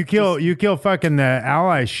 You kill fucking the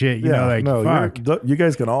ally shit. You know, like fuck. You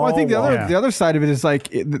guys can all. Well, I think walk. the other side of it is like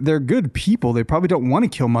they're good people. They probably don't want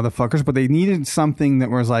to kill motherfuckers, but they needed something that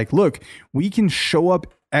was like, look, we can show up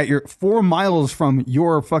at your 4 miles from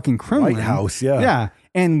your fucking Kremlin, White House, yeah. yeah,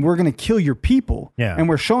 and we're gonna kill your people, Yeah. and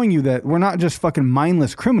we're showing you that we're not just fucking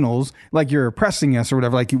mindless criminals like you're oppressing us or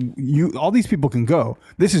whatever. Like you all these people can go.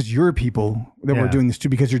 This is your people that we're Yeah. doing this to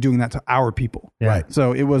because you're doing that to our people. Yeah. Right.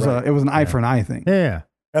 So it was an eye for an eye thing. Yeah.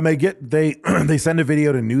 And they send a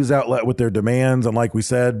video to news outlet with their demands, and like we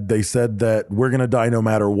said, they said that we're gonna die no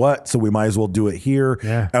matter what, so we might as well do it here,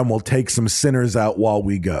 and we'll take some sinners out while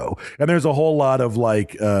we go. And there's a whole lot of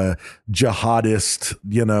like jihadist,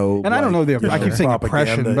 you know. And I don't know I keep saying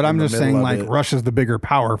oppression, but I'm just saying like Russia. Russia's the bigger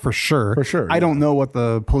power for sure. For sure, I don't know what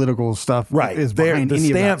the political stuff Right. is They're- behind the any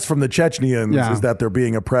stance of from the Chechnyans Yeah. is that they're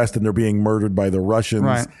being oppressed and they're being murdered by the Russians.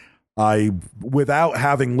 Right. Without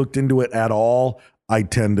having looked into it at all, I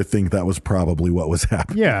tend to think that was probably what was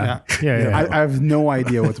happening. Yeah. Yeah. that. I have no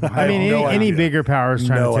idea what's behind I mean, it. any bigger power is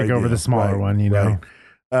trying to take over the smaller one, you know?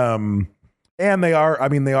 And they are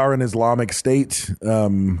an Islamic state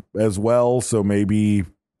as well. So maybe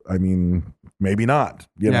not.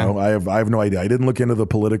 You know, I have no idea. I didn't look into the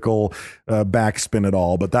political backspin at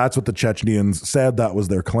all, but that's what the Chechnyans said. That was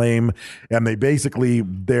their claim. And they basically,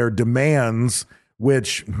 their demands,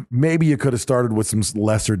 which maybe you could have started with some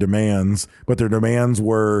lesser demands, but their demands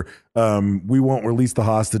were, we won't release the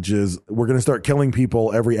hostages. We're going to start killing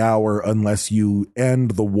people every hour unless you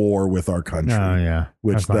end the war with our country. Oh, yeah.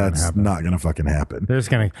 Which that's not going to fucking happen. They're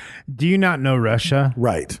just gonna. Do you not know Russia?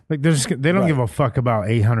 Right. Like they don't give a fuck about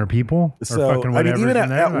 800 people or So, fucking I mean, whatever. even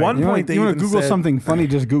at one You point, they want even to Google said- something funny?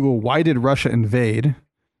 Just Google why did Russia invade,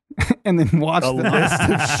 and then watch the list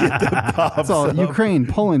of shit that pops That's all. up. Ukraine,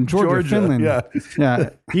 Poland, Georgia, Finland. yeah.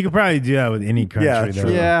 You could probably do that with any country. Yeah, though.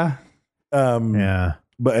 true. Yeah. Yeah.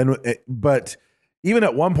 But even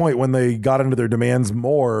at one point when they got into their demands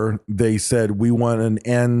more, they said we want an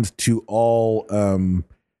end to all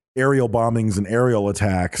aerial bombings and aerial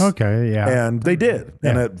attacks. Okay, yeah. And they did.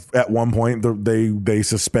 Yeah. And at one point they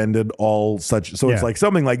suspended all such. So it's Yeah. like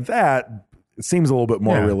something like that. It seems a little bit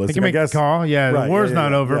more Yeah, realistic. they can make I guess a call. Yeah, the war's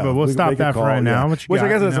not over, but we'll We can stop make a that for call, right now. yeah. What you Which I got,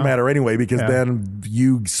 guess you doesn't know? matter anyway, because Yeah. then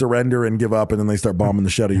you surrender and give up, and then they start bombing the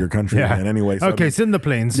shit out of your country Yeah. again anyway. So, I Okay, mean, send the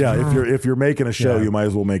planes. yeah, if you're making a show, Yeah. you might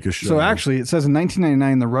as well make a show. So actually, it says in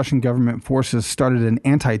 1999, the Russian government forces started an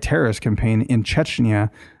anti-terrorist campaign in Chechnya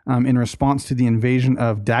in response to the invasion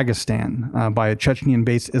of Dagestan by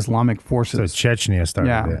Chechnyan-based Islamic So forces. Chechnya started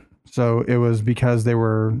Yeah. it. So it was because it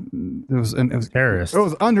was terrorists. It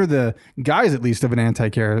was under the guise, at least, of an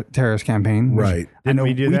anti-terrorist campaign. which Right. I know Didn't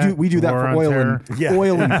we do that? We do that War for on oil terror? and Yeah.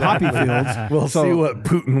 oil and poppy fields. We'll see what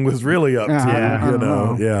Putin was really up to. Yeah, I you don't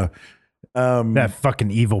know, know. yeah. That fucking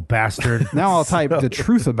evil bastard. Now I'll type the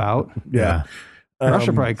truth about. Yeah.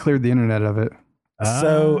 Russia probably cleared the internet of it.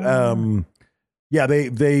 So, yeah,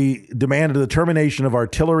 they demanded the termination of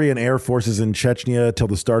artillery and air forces in Chechnya till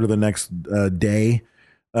the start of the next day.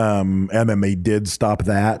 And then they did stop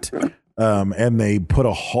that. And they put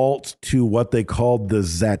a halt to what they called the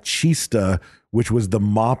Zachista, which was the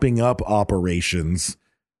mopping up operations,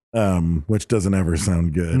 which doesn't ever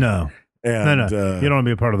sound good. No. And, no. You don't want to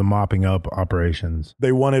be a part of the mopping up operations.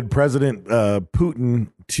 They wanted President Putin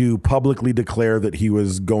to publicly declare that he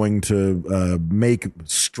was going to make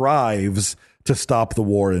strives to stop the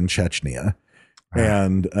war in Chechnya.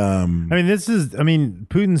 And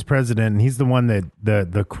Putin's president, and he's the one that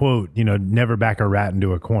the quote, never back a rat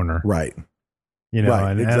into a corner. Right.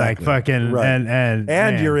 Right, exactly. and like fucking right. and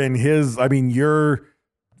man, you're in his, you're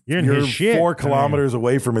in his shit. 4 kilometers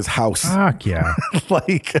away from his house. Fuck yeah.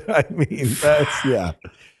 That's yeah.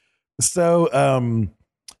 So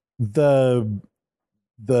the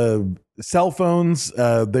cell phones,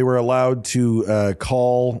 they were allowed to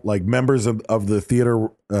call, like, members of the theater,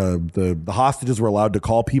 the hostages were allowed to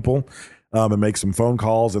call people and make some phone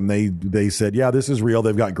calls, and they said, yeah, this is real.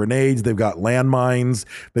 They've got grenades, they've got landmines,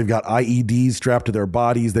 they've got IEDs strapped to their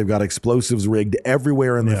bodies, they've got explosives rigged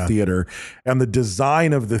everywhere in the theater. And the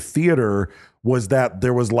design of the theater was that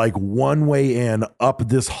there was like one way in up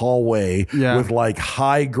this hallway with like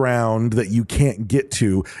high ground that you can't get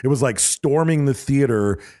to. It was like storming the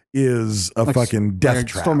theater is a fucking death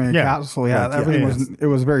trap. Storming a castle, everything it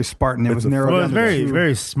was very Spartan. It was narrowed. Well, it was very,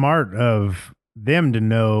 very smart of them to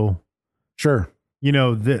know. Sure.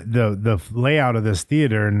 The layout of this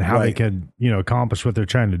theater and how they could, accomplish what they're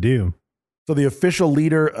trying to do. So the official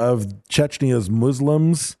leader of Chechnya's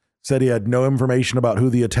Muslims said he had no information about who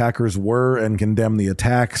the attackers were and condemned the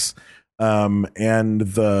attacks. And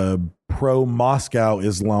the pro-Moscow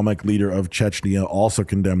Islamic leader of Chechnya also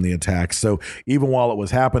condemned the attacks. So even while it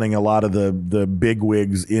was happening, a lot of the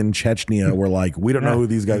bigwigs in Chechnya were like, we don't know who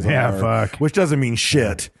these guys are. Fuck. Which doesn't mean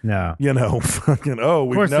shit. No. Fucking,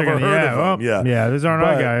 we've never heard of them. Yeah, those aren't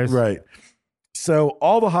our guys. Right. So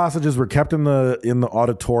all the hostages were kept in the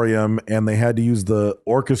auditorium, and they had to use the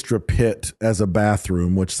orchestra pit as a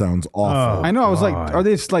bathroom, which sounds awful. I know. I was like, are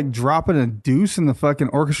they just like dropping a deuce in the fucking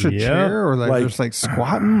orchestra chair, or like just like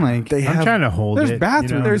squatting? Like I'm trying to hold there's it.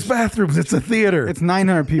 bathrooms. There's bathrooms. It's a theater. It's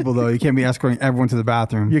 900 people though. You can't be escorting everyone to the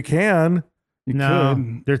bathroom. You can. You No,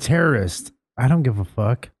 could. they're terrorists. I don't give a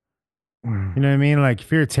fuck. You know what I mean? Like,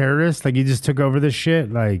 if you're a terrorist, like you just took over this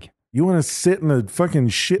shit, like. You want to sit in a fucking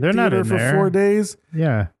shit They're not theater in for there. 4 days?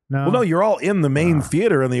 Yeah. No. Well, no, you're all in the main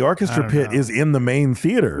theater, and the orchestra pit is in the main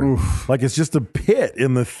theater. Oof. Like, it's just a pit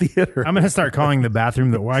in the theater. I'm going to start calling the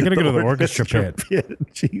bathroom I got to go to the orchestra pit.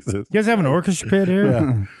 Jesus. You guys have an orchestra pit here?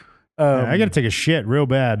 Yeah. I got to take a shit real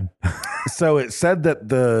bad. So it said that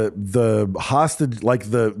the hostage,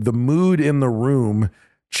 like the mood in the room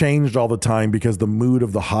changed all the time because the mood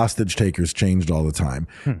of the hostage takers changed all the time.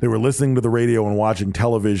 They were listening to the radio and watching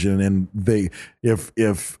television, and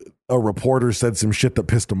if a reporter said some shit that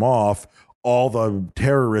pissed them off, all the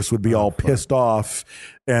terrorists would be all pissed off,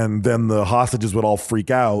 and then the hostages would all freak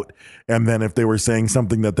out. And then if they were saying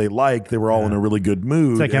something that they liked, they were all in a really good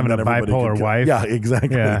mood. It's like having and a then everybody bipolar could wife. Yeah,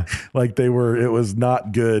 exactly. Yeah. Like it was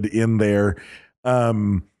not good in there.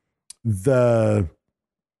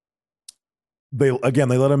 They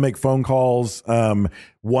let them make phone calls.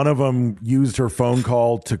 One of them used her phone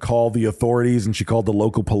call to call the authorities, and she called the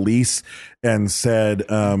local police and said,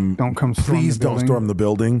 Don't come storm please the don't building." storm the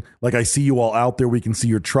building. Like, I see you all out there. We can see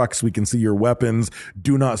your trucks. We can see your weapons.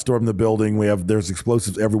 Do not storm the building. There's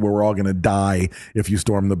explosives everywhere. We're all going to die if you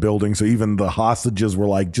storm the building. So even the hostages were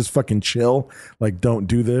like, just fucking chill. Like, don't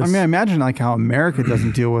do this. I mean, I imagine like how America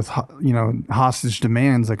doesn't deal with hostage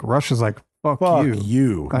demands. Like Russia's like, fuck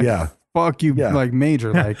you. Like, yeah. Fuck you, like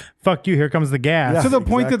major, like fuck you. Here comes the gas. to the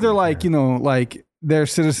point that they're like, like their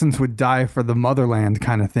citizens would die for the motherland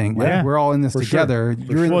kind of thing. Like, Yeah. we're all in this For together. sure.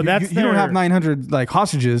 You're in, Well, you that's don't have their- 900 like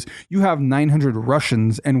hostages. You have 900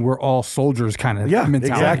 Russians, and we're all soldiers kind of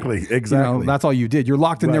mentality. Exactly. That's all you did. You're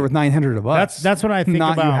locked in there Right. with 900 of us. That's what I think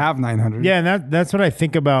Not about. you have 900. Yeah, and that's what I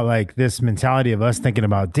think about, like this mentality of us thinking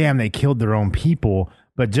about, damn, they killed their own people.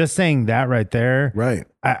 But just saying that right there, Right.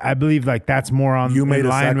 I believe like that's more on You made in a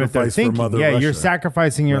line with their sacrifice for thinking. Mother Yeah, you're Russia.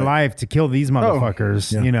 sacrificing your Right. life to kill these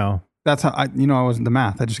motherfuckers. Yeah. You know, That's how I wasn't the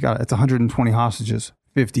math. I just got it. It's 120 hostages,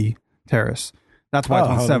 50 terrorists. That's why it's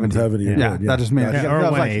 170. 170, Yeah, that just made Yeah, or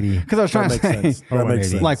 180. Because I was trying to That makes say, sense. That makes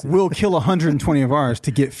sense. like, we'll kill 120 of ours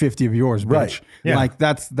to get 50 of yours, bitch. Right. Yeah. Like,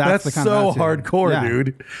 that's the kind so of attitude. hardcore, Yeah.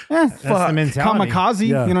 dude. Yeah, That's the mentality. Kamikaze,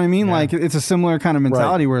 Yeah. you know what I mean? Yeah. Like, it's a similar kind of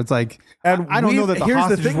mentality where it's like, And I don't know that the here's the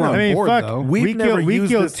hostages thing, were though. on I mean, board, fuck. though. We've never We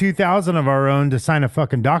used killed this- 2,000 of our own to sign a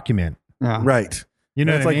fucking document. Yeah. Right. You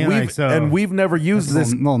know it's what I like mean? we've Like, so- and we've never used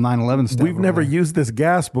This this. little 9/11 stuff. We've never used this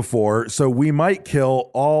gas before, so we might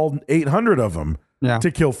kill all 800 of them Yeah. to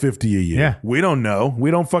kill 50 a year. Yeah. We don't know. We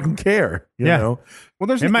don't fucking care. You Yeah. know? Well,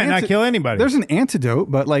 there's It an might not kill anybody. There's an antidote,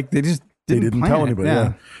 but like they just didn't plan tell it. anybody.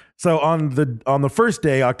 Yeah. So on the first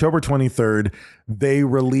day, October 23rd, they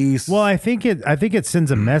release. Well, I think it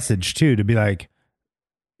sends a message too to be like,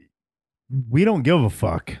 we don't give a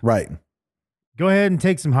fuck. right. Go ahead and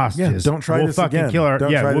take some hostages. don't try we'll this fucking again. Kill our, Don't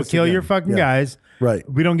yeah, try we'll this kill again. your fucking Yeah. guys. Right.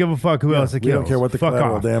 We don't give a fuck who Yeah, else it we kills. don't care what the fuck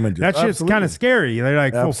collateral off. damage is. That shit's Absolutely. kind of scary. They're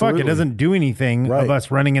like, well, fuck, Absolutely. it doesn't do anything Right. of us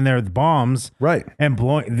running in there with bombs, Right. And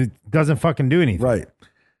blowing. It doesn't fucking do anything. Right.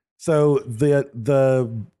 So the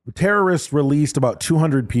terrorists released about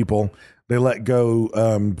 200 people. They let go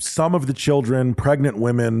some of the children, pregnant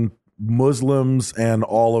women, Muslims, and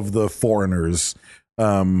all of the foreigners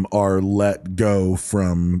are let go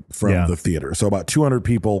from Yeah. the theater. So about 200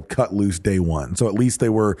 people cut loose day one. So at least they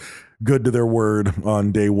were good to their word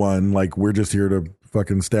on day one. Like, we're just here to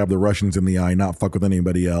fucking stab the Russians in the eye, not fuck with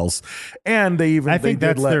anybody else. And they I think did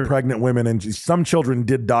that's let their- pregnant women, and some children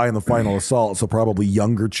did die in the final assault. So probably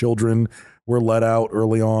younger children were let out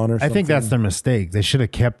early on or I something. think that's their mistake. They should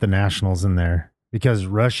have kept the nationals in there because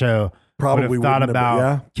Russia Probably would have thought wouldn't have- about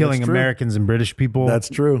yeah, killing that's true. Americans and British people. That's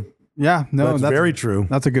true. Yeah, no, that's very true.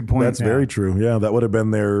 That's a good point. That's very true. Yeah, that would have been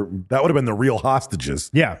the real hostages.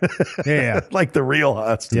 yeah, yeah. Like the real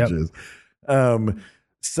hostages.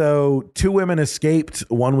 So 2 women escaped.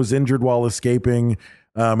 One was injured while escaping.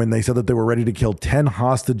 And they said that they were ready to kill 10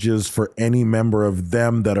 hostages for any member of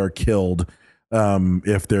them that are killed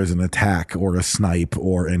if there's an attack or a snipe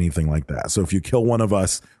or anything like that. So if you kill one of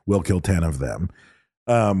us, we'll kill 10 of them.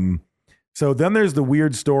 So then there's the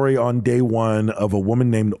weird story on day one of a woman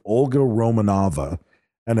named Olga Romanova.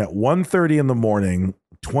 And at 1:30 in the morning,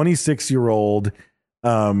 26-year-old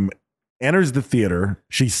enters the theater.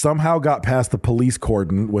 She somehow got past the police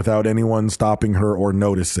cordon without anyone stopping her or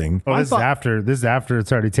noticing. Oh, this is after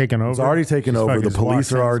it's already taken over. It's already taken Just over. fucking The just police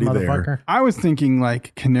walks are in, already this there. motherfucker. I was thinking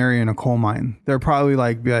like canary in a coal mine. They're probably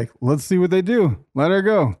be like, let's see what they do. Let her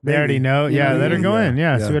go. They already know. Yeah, let her go in.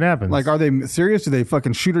 Yeah, see what happens. Like, are they serious? Do they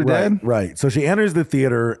fucking shoot her dead? Right. So she enters the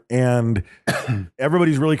theater and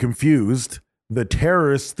everybody's really confused. The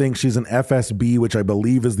terrorists think she's an FSB, which I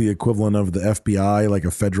believe is the equivalent of the FBI, like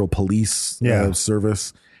a federal police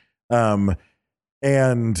service.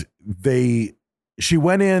 And she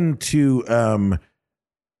went in to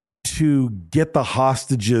get the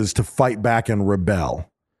hostages to fight back and rebel.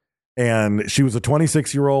 And she was a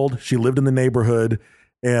 26-year-old. She lived in the neighborhood.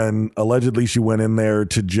 And allegedly she went in there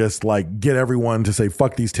to just like get everyone to say,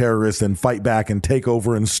 fuck these terrorists and fight back and take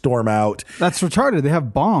over and storm out. That's retarded. They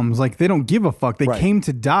have bombs. Like, they don't give a fuck. They came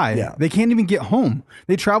to die. Yeah. They can't even get home.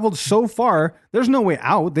 They traveled so far. There's no way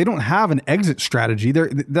out. They don't have an exit strategy.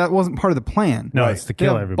 That wasn't part of the plan. No, it's to They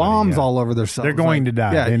kill have everybody. bombs yeah. all over themselves. They're going to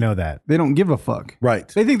die. yeah, They know that. They don't give a fuck. Right.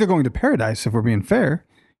 They think they're going to paradise, if we're being fair.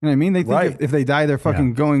 You know what I mean? They think Right. if they die, they're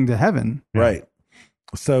fucking going to heaven. Right.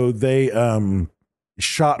 So they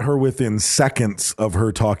shot her within seconds of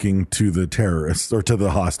her talking to the terrorists or to the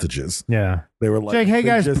hostages. Yeah. They were like, Jake, hey,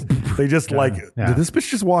 guys. They just like, Yeah. did this bitch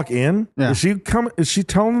just walk in? Yeah. Is she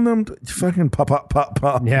telling them to fucking pop, pop, pop,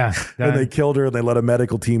 pop? Yeah. And they killed her and they let a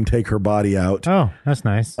medical team take her body out. Oh, that's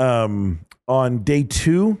nice. On day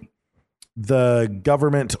 2, the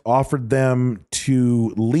government offered them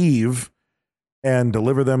to leave and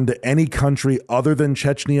deliver them to any country other than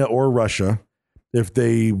Chechnya or Russia if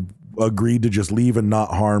they agreed to just leave and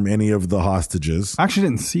not harm any of the hostages. I actually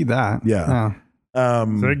didn't see that. Yeah. So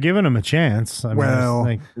they're giving them a chance. I mean, Well,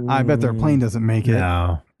 it's I bet their plane doesn't make it.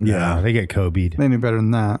 no. Yeah. No, they get Kobe'd. They knew better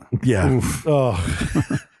than that. Yeah. Oof. Oh,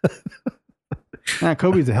 Nah,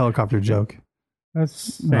 Kobe's a helicopter joke.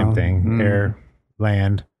 That's the same thing. Mm. Air,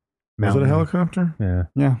 land, was it mountain. a helicopter? Yeah.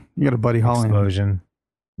 Yeah, you got a Buddy Holly. Explosion.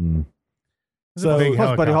 So, big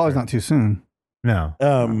Plus, Buddy helicopter. Holly's not too soon. No.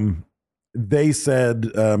 they said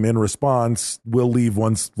in response, we'll leave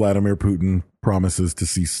once Vladimir Putin promises to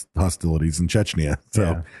cease hostilities in Chechnya. So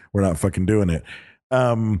Yeah. we're not fucking doing it.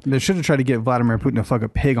 They should have tried to get Vladimir Putin to fuck a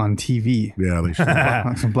pig on TV. Yeah, they should.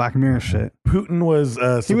 Like some Black Mirror shit. Putin was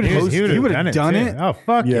He would've- supposed he to. would've done too. it. Oh,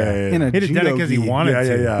 fuck Yeah, yeah. yeah, yeah. In a He'd have done it because he judo gi. wanted Yeah,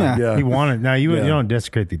 to. yeah, yeah. He wanted. No, you Yeah. don't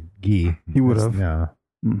desecrate the gi. He would've. No.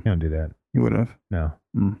 You don't do that. He would have. No.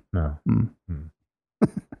 Mm. No.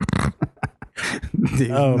 Dave's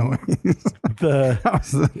noise. That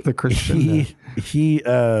was the Christian.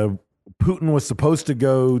 Putin was supposed to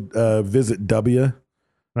go visit W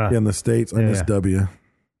in the States. I miss W.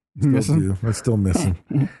 I still miss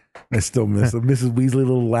him. I still miss him. Mrs. Weasley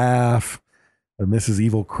little laugh. Mrs.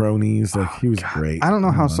 Evil Cronies. Like he was great. I don't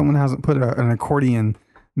know how someone hasn't put an accordion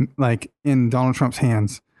like in Donald Trump's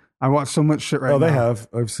hands. I watch so much shit right now. Oh, they have.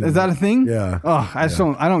 I've seen. Is that a thing? Yeah. Oh, I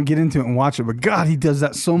don't get into it and watch it, but God, he does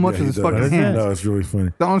that so much with his fucking hands. No, it's really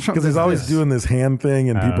funny. Donald Trump because he's always doing this hand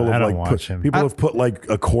thing, and people have have put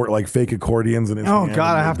like fake accordions in his. Oh hand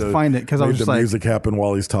God, I have to find it because I was just the like, music happen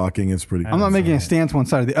while he's talking. It's pretty. I'm not making a stance one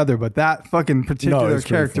side or the other, but that fucking particular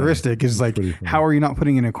characteristic is like, how are you not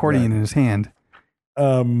putting an accordion in his hand?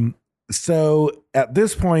 So at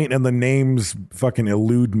this point, and the names fucking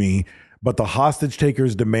elude me, but the hostage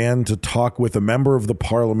takers demand to talk with a member of the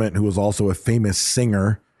parliament who is also a famous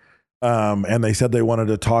singer. And they said they wanted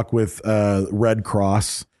to talk with Red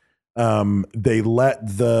Cross. They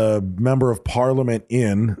let the member of parliament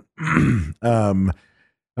in at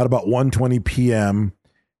about 1:20 p.m.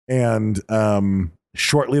 And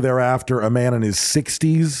shortly thereafter, a man in his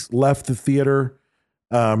 60s left the theater.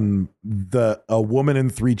 A woman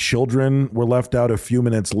and 3 children were left out a few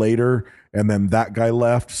minutes later, and then that guy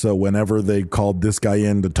left. So whenever they called this guy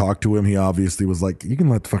in to talk to him, he obviously was like, you can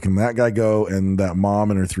let fucking that guy go and that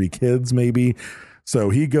mom and her 3 kids maybe. So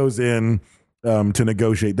he goes in to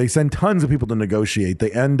negotiate. They send tons of people to negotiate.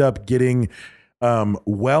 They end up getting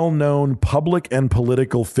well-known public and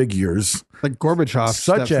political figures like Gorbachev,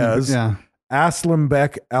 such as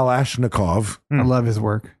Aslanbek Alashnikov. I love his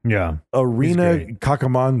work. Yeah. Irina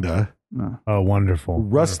Kakamanda. Oh, wonderful.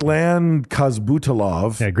 Ruslan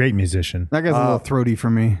Kazbutalov. Yeah, great musician. That guy's a little throaty for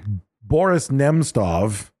me. Boris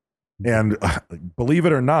Nemtsov. And believe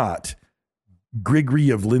it or not, Grigory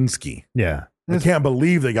Yavlinsky. Yeah. I can't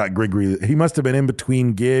believe they got Grigory. He must have been in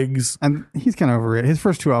between gigs. And he's kind of overrated. His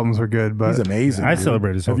first 2 albums were good, but he's amazing. I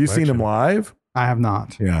celebrate his whole Have you seen him live? I have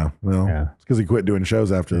not. Yeah. Well, it's because he quit doing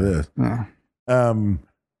shows after this. Yeah. And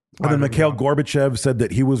then Mikhail Gorbachev said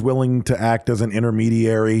that he was willing to act as an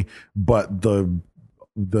intermediary, but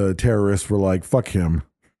the terrorists were like, fuck him.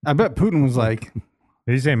 I bet Putin was like,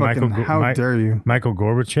 did you say how dare you? Michael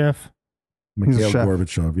Gorbachev? Mikhail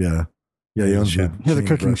Gorbachev, yeah. Yeah, he owns he has a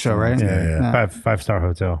cooking show, right? Yeah. Five-star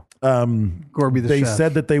hotel. Gorby the they chef.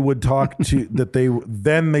 said that they would talk to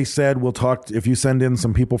they said we'll talk if you send in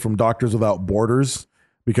some people from Doctors Without Borders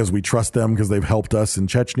because we trust them because they've helped us in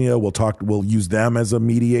Chechnya. We'll use them as a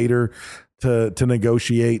mediator to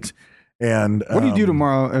negotiate. And what do you do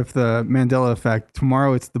tomorrow if the Mandela effect?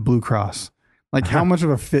 Tomorrow it's the Blue Cross. Like, how much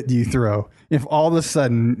of a fit do you throw if all of a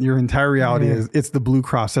sudden your entire reality is it's the Blue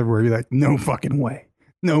Cross everywhere? You're like, no fucking way.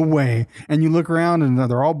 No way. And you look around and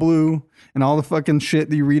they're all blue and all the fucking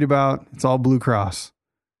shit that you read about, it's all Blue Cross.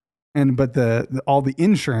 But all the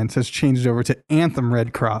insurance has changed over to Anthem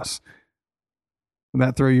Red Cross. Would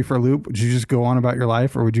that throw you for a loop? Would you just go on about your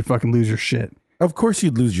life or would you fucking lose your shit? Of course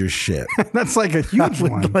you'd lose your shit. That's like a huge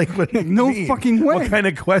one. Like, no fucking way. What kind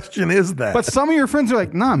of question is that? But some of your friends are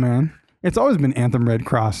like, nah, man. It's always been Anthem Red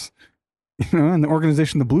Cross. You know, and the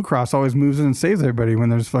organization, the Blue Cross, always moves in and saves everybody when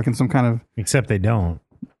there's fucking some kind of... Except they don't.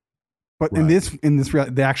 But in this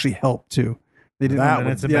reality, they actually help too. They didn't.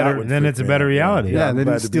 Then it's a better reality. Yeah, they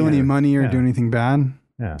didn't steal any money or do anything bad.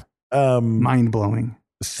 Yeah. Mind blowing.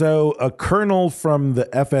 So a colonel from the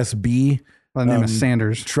FSB, by the name of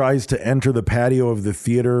Sanders, tries to enter the patio of the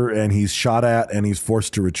theater, and he's shot at, and he's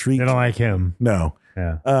forced to retreat. They don't like him. No.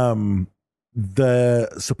 Yeah. The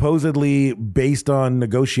supposedly based on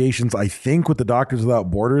negotiations, I think with the Doctors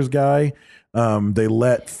Without Borders guy, they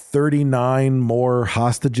let 39 more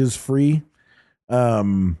hostages free.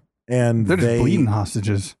 And they're just bleeding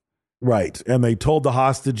hostages. Right. And they told the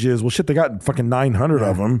hostages, well, shit, they got fucking 900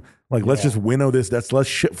 of them. Like, let's just winnow this. That's less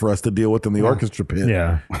shit for us to deal with in the orchestra pit.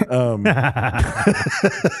 Yeah.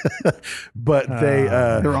 But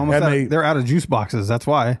they're almost they're out of juice boxes. That's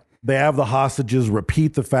why. They have the hostages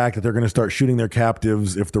repeat the fact that they're going to start shooting their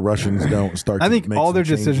captives if the Russians don't start. I think make all their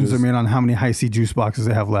some decisions changes. are made on how many high C juice boxes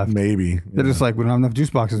they have left. Maybe they're just like, we don't have enough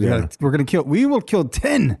juice boxes. We're going to kill. We will kill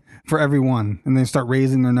 10 for every one, and they start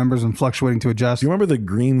raising their numbers and fluctuating to adjust. Do you remember the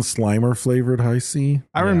green Slimer flavored high C?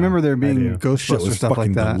 I remember there being Ghostbuster stuff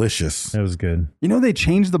like that. Delicious. It was good. You know, they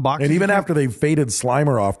changed the box, and even after they faded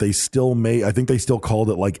Slimer off, they still made. I think they still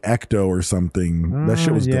called it like Ecto or something. That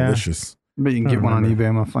shit was delicious. But you can get one on eBay.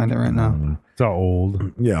 I'm gonna find it right now. It's all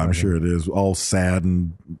old. Yeah, I'm sure it is. All sad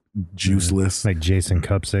and juiceless. Like Jason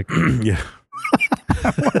Kupsick. Yeah.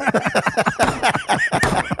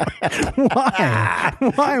 Why?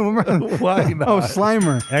 Why? Why not? Oh,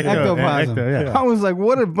 Slimer. Ectoplasm. yeah. I was like,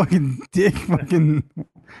 what a fucking dick fucking.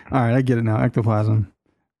 All right, I get it now. Ectoplasm.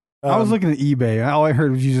 I was looking at eBay. All I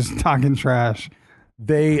heard was you just talking trash.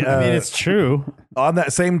 They, I mean, it's true. on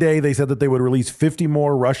that same day, they said that they would release 50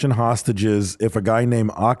 more Russian hostages if a guy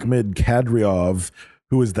named Akhmed Kadyrov,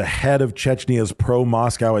 who is the head of Chechnya's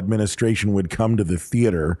pro-Moscow administration, would come to the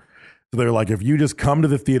theater. So they're like, if you just come to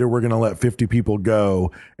the theater, we're going to let 50 people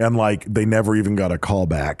go. And like, they never even got a call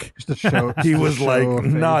back. Just a show. He just a was show like, of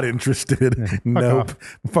faith. not interested. Nope.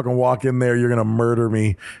 Fucking walk in there. You're going to murder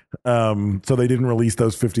me. So they didn't release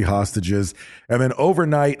those 50 hostages. And then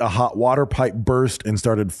overnight, a hot water pipe burst and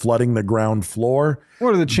started flooding the ground floor.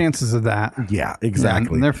 What are the chances of that? Yeah,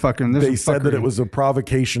 exactly. Yeah, they're fucking. They said that it was a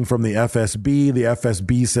provocation from the FSB. The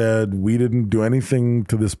FSB said we didn't do anything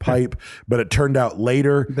to this pipe, but it turned out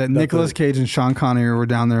later that Nicolas Cage and Sean Connery were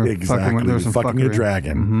down there exactly there was some fucking a fuckery.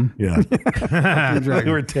 dragon. Yeah, Dragon.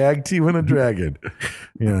 they were tag teaming a dragon.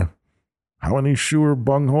 Yeah, how many sewer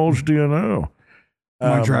bungholes do you know?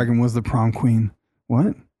 My dragon was the prom queen.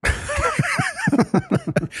 What?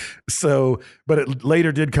 So, but it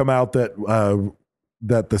later did come out that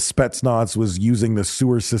that the Spetsnaz was using the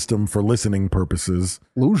sewer system for listening purposes.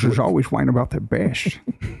 Losers always whine about their best.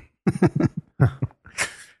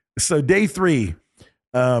 So day 3,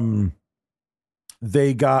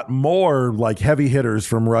 they got more like heavy hitters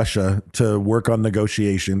from Russia to work on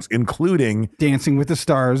negotiations, including Dancing with the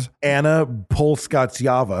Stars. Anna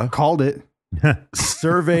Polskatsyava, Called it.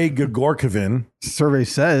 Sergei Gagorkovin, Survey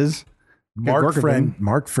says. Mark Gagorkovin.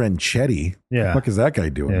 Franchetti. Yeah. What the fuck is that guy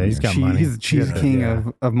doing? Yeah, he's here? got money. He's the cheese king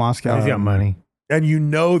of Moscow. He's got money. And you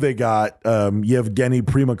know they got Yevgeny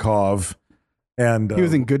Primakov and He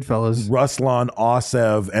was in Goodfellas. Ruslan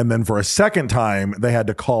Osev, and then for a second time they had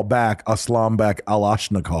to call back Aslanbek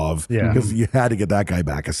Alashnikov because you had to get that guy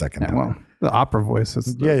back a second time. Well, the opera voice.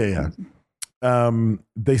 Is Yeah.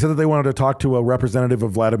 They said that they wanted to talk to a representative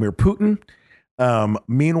of Vladimir Putin.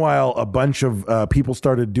 Meanwhile, a bunch of people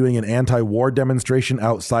started doing an anti-war demonstration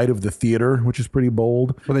outside of the theater, which is pretty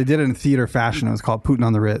bold. Well, they did it in theater fashion. It was called Putin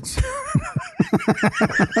on the Ritz.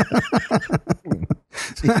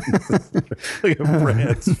 Look at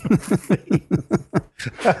Brad's face.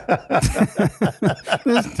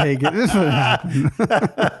 Just take it. This is what happened.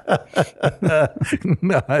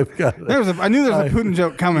 No, I've got. I knew there was a Putin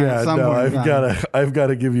joke coming at some point. I've got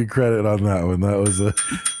to give you credit on that one. That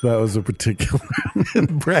was a particular.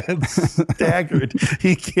 Brad staggered.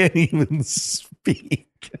 He can't even speak.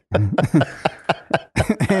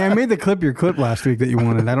 Hey, I made the clip your clip last week that you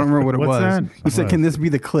wanted. I don't remember what it What's was. that? You said, "Can this be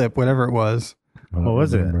the clip?" Whatever it was. What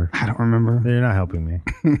was it? I don't remember. You're not helping me.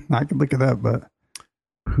 I could look it up, but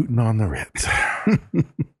Putin on the Ritz.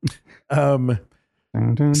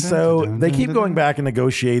 So they keep going back and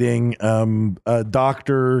negotiating. A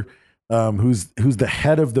doctor who's the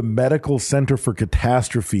head of the Medical Center for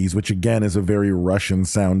Catastrophes, which again is a very Russian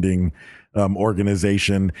sounding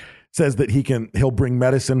organization, says that he'll bring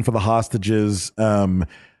medicine for the hostages.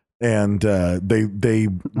 And they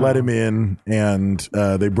let him in, and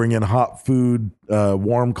they bring in hot food,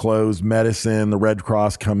 warm clothes, medicine. The Red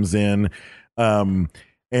Cross comes in, and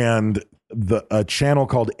a channel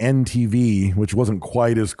called NTV, which wasn't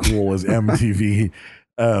quite as cool as MTV.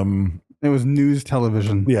 It was news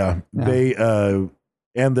television. Yeah. They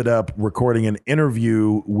ended up recording an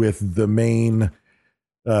interview with the main.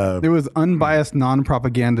 There was unbiased,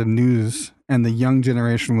 non-propaganda news, and the young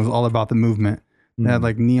generation was all about the movement. They had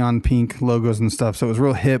like neon pink logos and stuff, so it was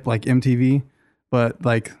real hip, like MTV. But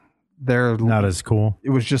like, they're not as cool.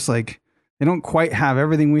 It was just like they don't quite have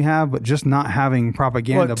everything we have, but just not having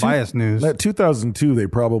propaganda bias news. At 2002, they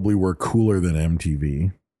probably were cooler than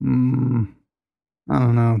MTV. I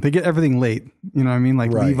don't know. They get everything late. You know what I mean?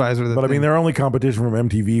 Like Levi's are the. But thing. I mean, their only competition from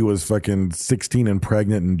MTV was fucking 16 and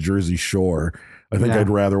Pregnant and Jersey Shore. I think I'd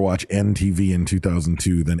rather watch NTV in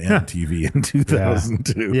 2002 than MTV in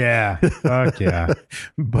 2002. Yeah. Fuck yeah.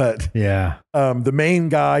 But yeah. The main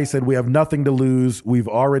guy said, "We have nothing to lose. We've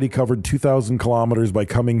already covered 2,000 kilometers by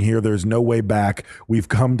coming here. There's no way back. We've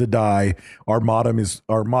come to die. Our motto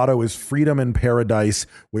is freedom and paradise.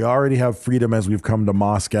 We already have freedom as we've come to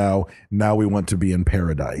Moscow. Now we want to be in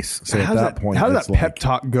paradise." So at that point, how does it's that pep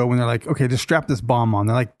talk go when they're like, "Okay, just strap this bomb on"?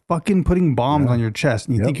 They're like fucking putting bombs on your chest,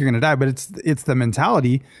 and you think you're gonna die, but it's the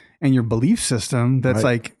mentality and your belief system that's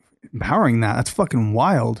like empowering that. That's fucking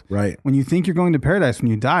wild. Right. When you think you're going to paradise when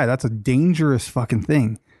you die, that's a dangerous fucking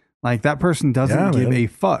thing. Like that person doesn't give a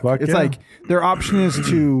fuck. It's like their option is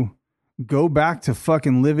to go back to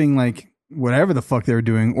fucking living like whatever the fuck they were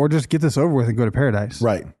doing, or just get this over with and go to paradise.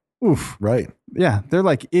 Right. Oof. Right. Yeah, they're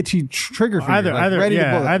like itchy trigger fingers.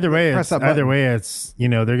 Either way, press that either button. way, it's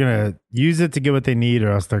they're gonna use it to get what they need,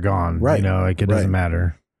 or else they're gone. Right. Like it doesn't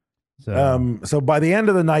matter. So by the end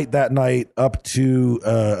of the night, up to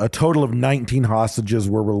a total of 19 hostages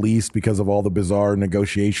were released because of all the bizarre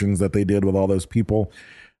negotiations that they did with all those people.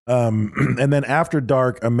 And then after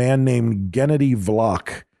dark, a man named Gennady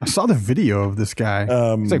Vlach. I saw the video of this guy.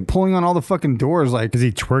 He's like pulling on all the fucking doors. Like, is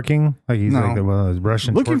he twerking? Like he's like one of those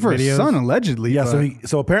Russian looking twerk for videos? his son, allegedly. Yeah, but-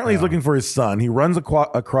 so apparently he's looking for his son. He runs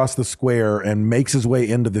across the square and makes his way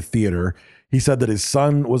into the theater. He said that his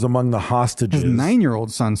son was among the hostages. his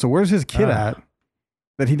 9-year-old son. So where's his kid at?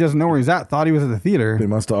 That he doesn't know where he's at. Thought he was at the theater. They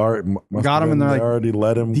must have got him, and they're like already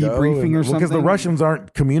let him debriefing go. or something. Because the Russians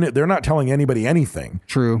aren't they're not telling anybody anything.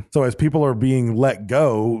 True. So as people are being let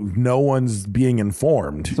go, no one's being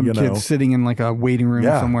informed. Some kid sitting in like a waiting room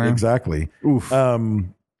somewhere. Exactly. Oof.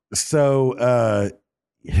 So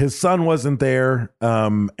his son wasn't there,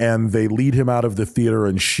 and they lead him out of the theater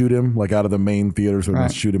and shoot him, like out of the main theater. So they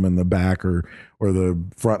must shoot him in the back or the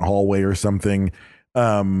front hallway or something.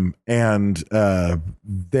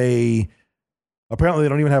 They apparently they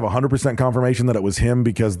don't even have 100% confirmation that it was him,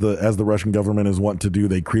 because as the Russian government is wont to do,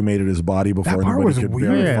 they cremated his body before That part anybody was could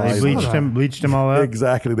weird. verify. Yeah, they bleached him all up.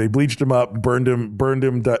 Exactly. They bleached him up, burned him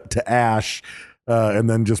to ash, and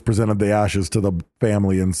then just presented the ashes to the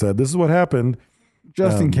family and said, "This is what happened."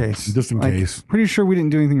 Just in case. Just in case. Pretty sure we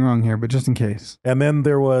didn't do anything wrong here, but just in case. And then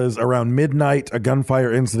there was around midnight, a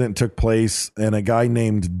gunfire incident took place, and a guy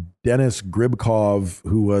named Denis Gribkov,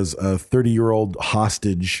 who was a 30-year-old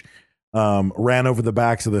hostage, ran over the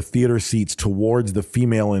backs of the theater seats towards the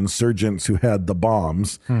female insurgents who had the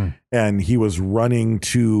bombs. And he was running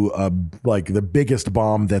to the biggest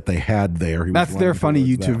bomb that they had there. He was That's their running funny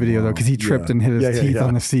towards YouTube that video, though, bomb. because he tripped and hit his teeth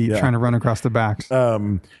on the seat trying to run across the backs.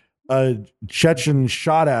 Chechen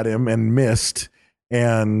shot at him and missed,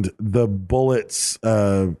 and the bullets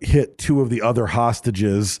hit two of the other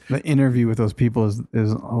hostages. The interview with those people is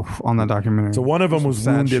on that documentary. So one of them was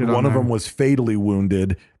wounded, one of them was fatally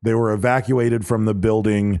wounded. They were evacuated from the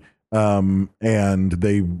building, and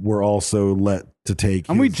they were also let to take.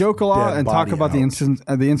 And we joke a lot and talk about out. the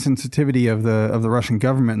insensitivity of the Russian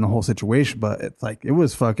government and the whole situation, but it's like it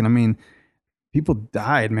was fucking. I mean, people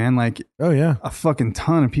died, man. Like, oh yeah, a fucking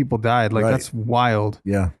ton of people died. Like, that's wild.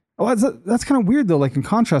 Yeah. Oh, that's kind of weird though. Like in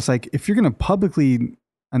contrast, like if you're gonna publicly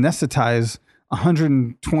anesthetize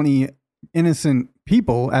 120 innocent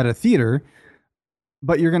people at a theater,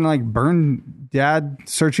 but you're gonna like burn dad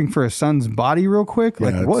searching for his son's body real quick.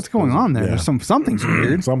 Like, what's going on there? yeah. There's something's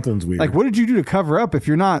weird. Something's weird. Like, what did you do to cover up if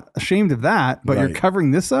you're not ashamed of that, but you're Right.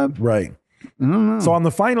 covering this up? Right. I don't know. So on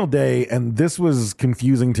the final day, and this was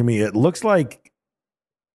confusing to me, it looks like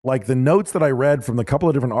the notes that I read from the couple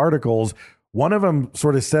of different articles, one of them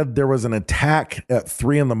sort of said there was an attack at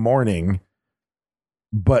 3 a.m,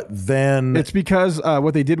 but then It's because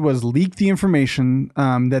what they did was leak the information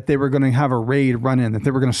that they were going to have a raid run in, that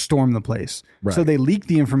they were going to storm the place. Right. So they leaked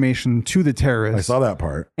the information to the terrorists. I saw that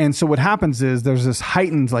part. And so what happens is there's this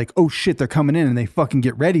heightened like, oh shit, they're coming in, and they fucking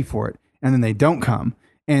get ready for it. And then they don't come.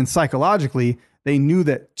 And psychologically, they knew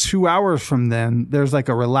that 2 hours from then, there's like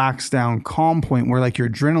a relaxed down calm point where like your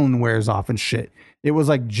adrenaline wears off and shit. It was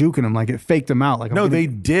like juking them, like it faked them out. Like, No, they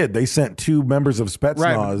did. They sent 2 members of Spetsnaz.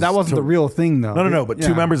 Right, but that wasn't the real thing though. No. But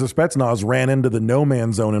 2 members of Spetsnaz ran into the no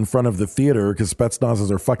man zone in front of the theater, because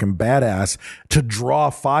Spetsnazes are fucking badass, to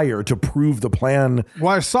draw fire to prove the plan.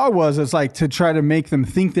 What I saw was it's like to try to make them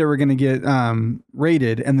think they were going to get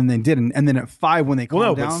raided, and then they didn't. And then at 5 when they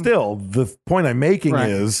calmed down. But still, the point I'm making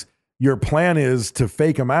is your plan is to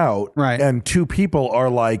fake them out. Right. And 2 people are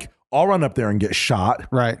like, I'll run up there and get shot.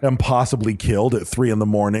 Right. And possibly killed at 3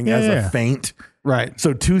 a.m. as a feint. Right.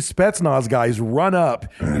 So 2 Spetsnaz guys run up,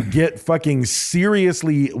 get fucking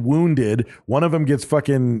seriously wounded. One of them gets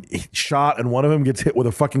fucking shot, and one of them gets hit with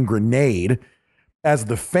a fucking grenade as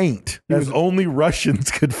the feint, as only Russians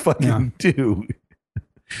could fucking do.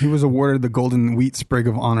 He was awarded the Golden Wheat Sprig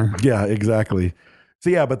of Honor. Yeah, exactly. So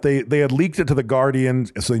yeah, but they had leaked it to the Guardian,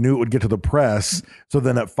 so they knew it would get to the press. So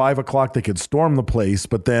then at 5 o'clock they could storm the place,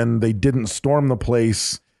 but then they didn't storm the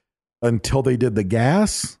place until they did the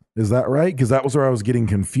gas. Is that right? Because that was where I was getting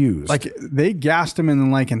confused. Like they gassed him, and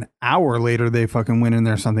then like an hour later they fucking went in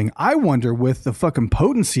there or something. I wonder with the fucking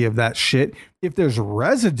potency of that shit, if there's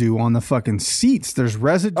residue on the fucking seats. There's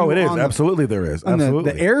residue. Oh, it is. on Absolutely there is. on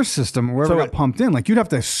Absolutely. the air system or wherever So got pumped in. Like you'd have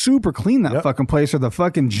to super clean that fucking place, or the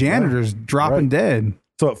fucking janitor's dropping dead.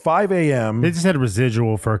 So at 5 a.m. They just had a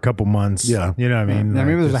residual for a couple months. Yeah. You know what I mean? Yeah, Like,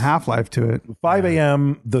 maybe there's a just- half-life to it. 5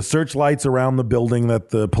 a.m., the searchlights around the building that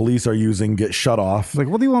the police are using get shut off. It's like,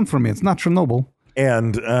 what do you want from me? It's not Chernobyl.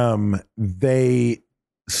 and they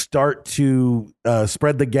start to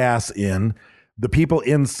spread the gas in. The people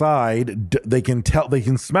inside, they can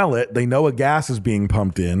smell it. They know a gas is being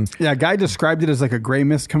pumped in. Yeah, a guy described it as like a gray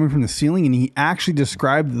mist coming from the ceiling, and he actually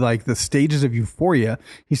described like the stages of euphoria.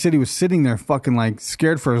 He said he was sitting there fucking like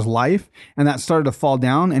scared for his life, and that started to fall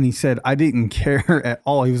down, and he said, I didn't care at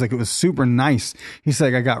all. He was like, it was super nice. He's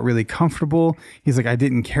like, I got really comfortable. He's like, I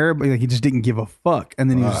didn't care, but like, he just didn't give a fuck. And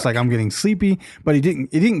then he was just like, I'm getting sleepy, but he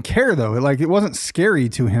didn't care though. Like, it wasn't scary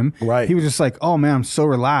to him. Right. He was just like, oh man, I'm so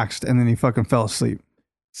relaxed. And then he fucking fell asleep.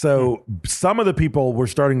 So some of the people were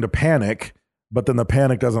starting to panic, but then the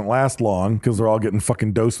panic doesn't last long because they're all getting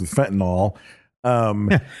fucking dosed with fentanyl.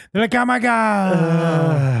 They're like, oh my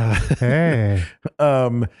God. Hey.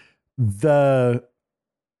 So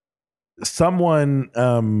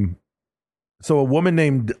a woman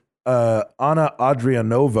named Anna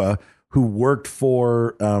Adrianova, who worked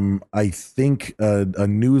for, I think, a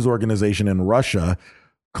news organization in Russia,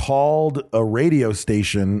 called a radio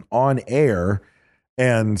station on air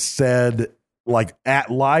and said, like, at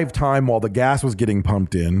live time while the gas was getting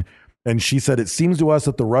pumped in. And she said, it seems to us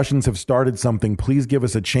that the Russians have started something. Please give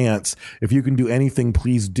us a chance. If you can do anything,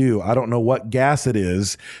 please do. I don't know what gas it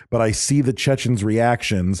is, but I see the Chechens'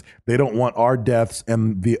 reactions. They don't want our deaths,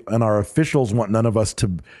 and our officials want none of us to.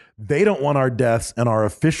 They don't want our deaths, and our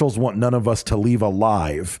officials want none of us to leave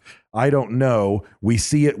alive. I don't know. We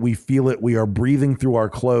see it. We feel it. We are breathing through our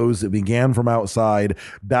clothes. It began from outside.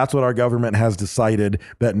 That's what our government has decided,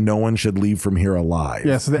 that no one should leave from here alive.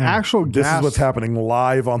 Yeah, so the actual gas... This is what's happening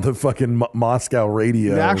live on the fucking Moscow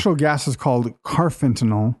radio. The actual gas is called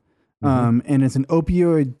carfentanil, and it's an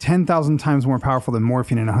opioid 10,000 times more powerful than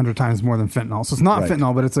morphine and 100 times more than fentanyl. So it's not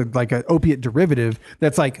fentanyl, but it's like an opiate derivative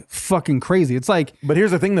that's like fucking crazy. It's like... But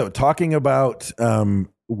here's the thing, though. Talking about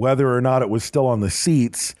whether or not it was still on the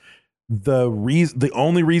seats... The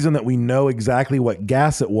only reason that we know exactly what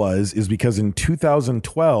gas it was is because in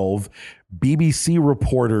 2012, BBC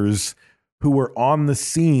reporters who were on the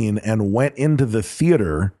scene and went into the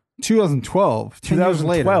theater. 2012, 10 years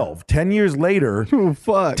later. 10 years later. Oh,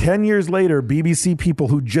 fuck. 10 years later, BBC people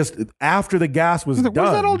who just, after the gas was done.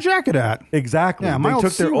 Where's that old jacket at? Exactly. Yeah, they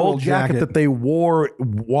took their old jacket that they wore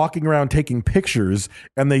walking around taking pictures,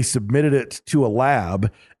 and they submitted it to a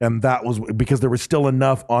lab. And that was because there was still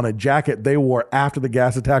enough on a jacket they wore after the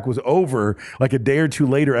gas attack was over, like a day or two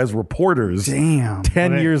later as reporters. Damn.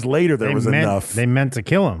 10 years later, there was enough. They meant to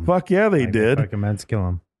kill him. Fuck yeah, they did. They fucking meant to kill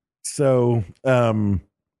him. So,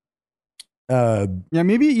 yeah,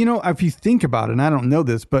 maybe, if you think about it, and I don't know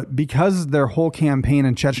this, but because their whole campaign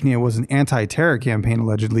in Chechnya was an anti-terror campaign,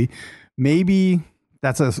 allegedly, maybe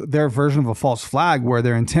that's their version of a false flag where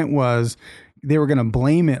their intent was they were going to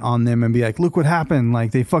blame it on them and be like, look what happened.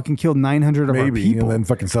 Like, they fucking killed 900 of our people. And then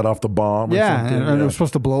fucking set off the bomb or something. And it was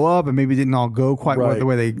supposed to blow up, and maybe it didn't all go quite the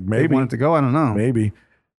way they wanted it to go. I don't know. Maybe.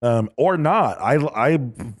 Or not. I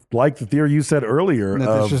like the theory you said earlier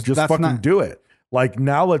of just fucking do it. Like,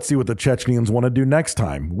 now let's see what the Chechens want to do next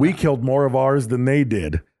time. We killed more of ours than they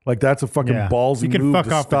did. Like, that's a fucking ballsy move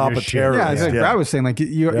to stop a terrorist. Yeah, exactly. I was saying, like,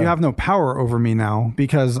 you have no power over me now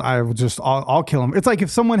because I'll kill him. It's like if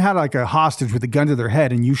someone had like a hostage with a gun to their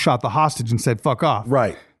head and you shot the hostage and said, fuck off.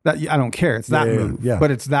 Right. That I don't care. It's that move. Yeah. But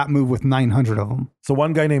it's that move with 900 of them. So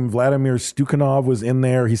one guy named Vladimir Stukhanov was in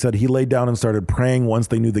there. He said he laid down and started praying once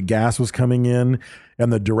they knew the gas was coming in.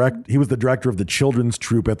 And he was the director of the children's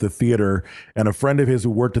troupe at the theater. And a friend of his who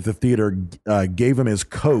worked at the theater gave him his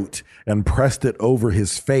coat and pressed it over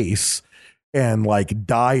his face and like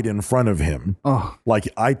died in front of him. Oh. Like,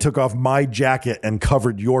 I took off my jacket and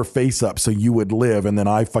covered your face up so you would live, and then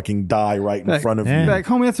I fucking die right in front of you. Like,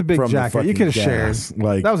 homie, that's a big jacket. You could have shared.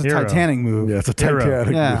 Like, that was a Titanic move. Yeah, it's a Titanic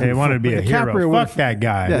move. Yeah. They wanted to be a hero. Fuck that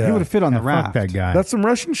guy. Yeah, he would have fit on the raft. Fuck that guy. That's some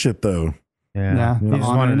Russian shit, though. Yeah. He just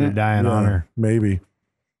wanted to die in honor. Maybe.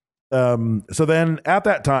 So then at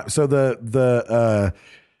that time, so the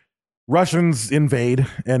Russians invade,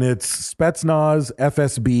 and it's Spetsnaz,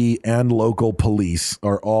 FSB, and local police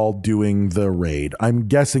are all doing the raid. I'm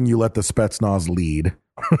guessing you let the Spetsnaz lead.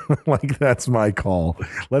 Like, that's my call.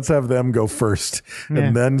 Let's have them go first,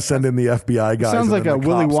 and then send in the FBI guys. Sounds like a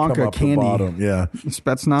Willy Wonka candy. Yeah,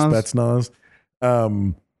 Spetsnaz.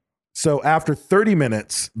 So after 30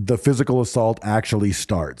 minutes, the physical assault actually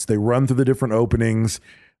starts. They run through the different openings.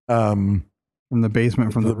 From the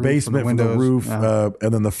basement, from the roof,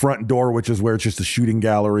 and then the front door, which is where it's just a shooting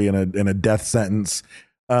gallery and a death sentence.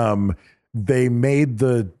 They made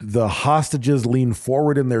the hostages lean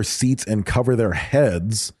forward in their seats and cover their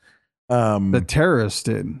heads. The terrorists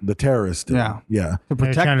did. Yeah. To protect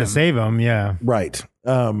They're trying them. to save them. Yeah. Right.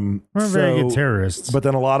 We're very good terrorists. But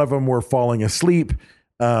then a lot of them were falling asleep.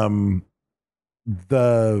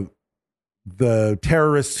 The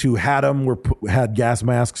terrorists who had them had gas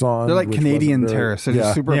masks on. They're like which Canadian wasn't very- terrorists. They're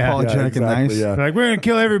just super apologetic and nice. Yeah. They're like, we're gonna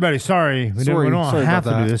kill everybody. Sorry, we don't Sorry have to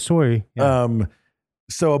about do that. this. Sorry. Yeah.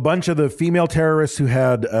 So a bunch of the female terrorists who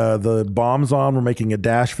had the bombs on were making a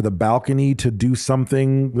dash for the balcony to do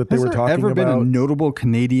something that they Has were there talking ever about. been a notable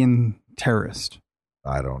Canadian terrorist?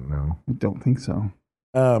 I don't know. I don't think so.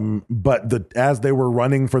 But as they were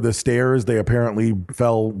running for the stairs, they apparently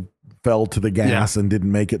fell to the gas and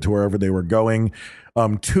didn't make it to wherever they were going.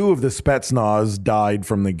 2 of the Spetsnaz died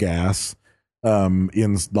from the gas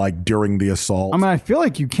during the assault. I mean, I feel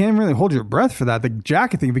like you can't really hold your breath for that. The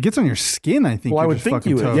jacket thing, if it gets on your skin, I think. Well, I you're would just think fucking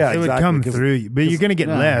you would. toast. Yeah, It would exactly, come 'cause- through, but you're gonna get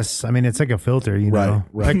less. I mean, it's like a filter, you know,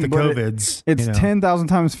 Right. like the But COVIDs. It's 10,000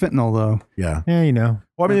 times fentanyl, though. Yeah. Yeah, you know.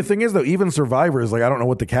 Well, I mean, the thing is, though, even survivors, like, I don't know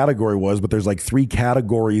what the category was, but there's like 3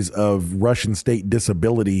 categories of Russian state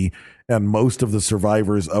disability, and most of the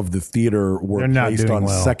survivors of the theater were They're not placed doing on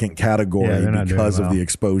well. second category Yeah, they're not doing because of well. the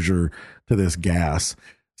exposure to this gas.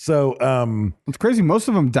 So, It's crazy. Most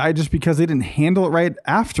of them died just because they didn't handle it right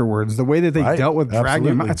afterwards. The way that they Right. dealt with dragging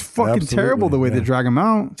them out. Absolutely. It's fucking Absolutely. terrible the way Yeah. they drag them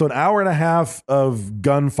out. So an hour and a half of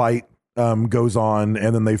gunfight goes on,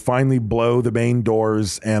 and then they finally blow the main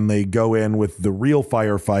doors and they go in with the real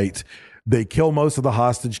firefight. They kill most of the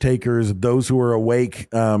hostage takers. Those who are awake,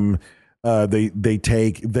 they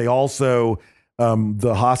take. They also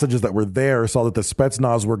the hostages that were there saw that the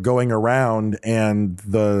Spetsnaz were going around, and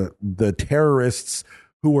the terrorists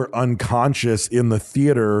who were unconscious in the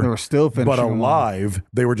theater, They were still finishing but them off. alive.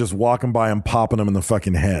 They were just walking by and popping them in the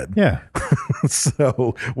fucking head. Yeah.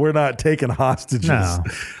 So we're not taking hostages. No.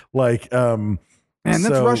 Like, Man, that's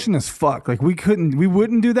so- Russian as fuck. Like we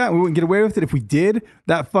wouldn't do that. We wouldn't get away with it. If we did,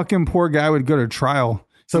 that fucking poor guy would go to trial.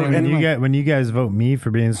 So, You know what I mean? When you guys vote me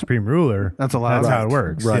for being supreme ruler, That's allowed. That's how Right. it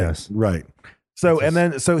works. Right. Yes. Right. So,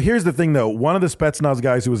 so here's the thing though. One of the Spetsnaz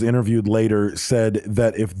guys who was interviewed later said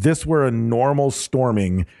that if this were a normal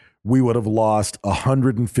storming, we would have lost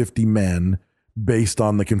 150 men based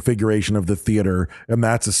on the configuration of the theater, and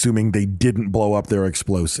that's assuming they didn't blow up their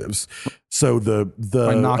explosives. So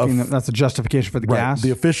By knocking them, that's a justification for the Right. gas.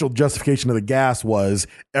 The official justification of the gas was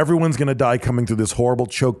everyone's going to die coming through this horrible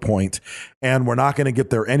choke point, and we're not going to get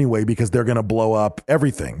there anyway because they're going to blow up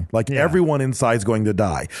everything. Like everyone inside is going to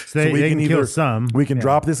die. So they can kill some. We can Yeah.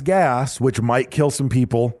 drop this gas, which might kill some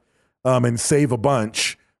people, and save a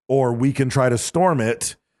bunch, or we can try to storm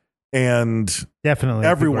it, and Definitely.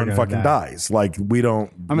 everyone people are fucking gonna die. dies. Like we don't.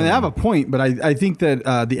 I mean, they have a point, but I think that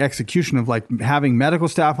the execution of like having medical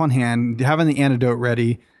staff on hand, having the antidote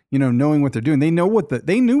ready, knowing what they're doing, they know what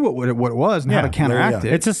knew what it was and how to counteract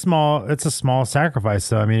it. It's a small sacrifice,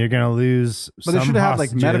 though. I mean, you're going to lose. But they should have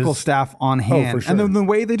like medical staff on hand, for sure. and then the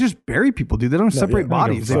way they just bury people, dude, they don't separate yeah.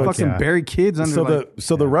 bodies. They So fucking it's- bury kids under.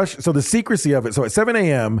 So the secrecy of it. So at 7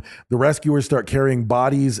 a.m., the rescuers start carrying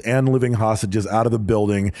bodies and living hostages out of the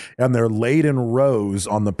building, and they're laid in rows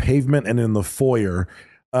on the pavement and in the foyer.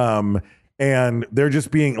 And they're just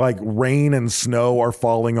being like rain and snow are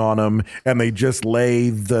falling on them, and they just lay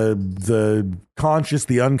the conscious,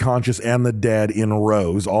 the unconscious, and the dead in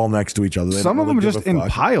rows, all next to each other. They Some don't of them really just give a in fuck.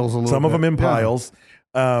 piles a little Some of bit. them in Yeah. piles.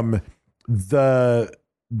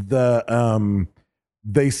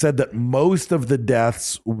 They said that most of the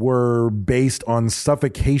deaths were based on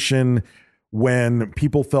suffocation when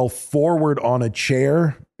people fell forward on a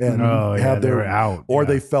chair and they were out, or yeah.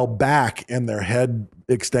 they fell back and their head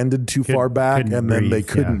extended too far back, couldn't and then they breathe,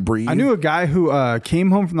 couldn't yeah. breathe. I knew a guy who came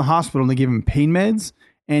home from the hospital and they gave him pain meds,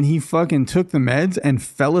 and he fucking took the meds and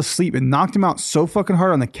fell asleep and knocked him out so fucking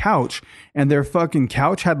hard on the couch, and their fucking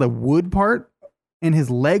couch had the wood part, and his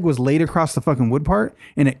leg was laid across the fucking wood part,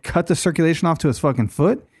 and it cut the circulation off to his fucking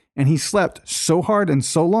foot, and he slept so hard and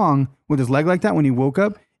so long with his leg like that. When he woke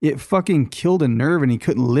up, it fucking killed a nerve, and he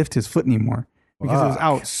couldn't lift his foot anymore because it was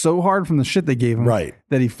out so hard from the shit they gave him, Right.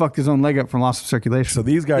 that he fucked his own leg up from loss of circulation. So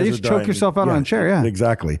these guys you are just choke dying. yourself out on a chair, yeah.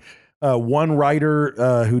 Exactly. One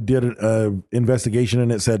writer who did an investigation in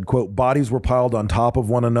it said, quote, bodies were piled on top of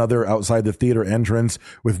one another outside the theater entrance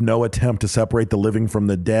with no attempt to separate the living from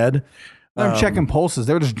the dead. They're checking pulses.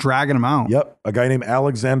 They were just dragging them out. Yep. A guy named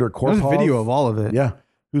Alexander Korpov. There's video of all of it. Yeah.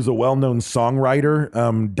 Who's a well-known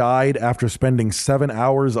songwriter, died after spending 7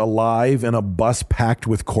 hours alive in a bus packed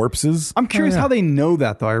with corpses. I'm curious how they know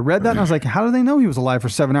that, though. I read that and I was like, how do they know he was alive for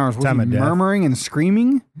 7 hours? Was Time he of death. murmuring and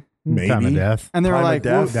screaming? Maybe. Time of death. And they were Time of like,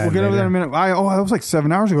 death. we'll get over there in a minute. That was like 7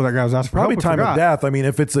 hours ago that guy was asking for Probably help. time I forgot. of death. I mean,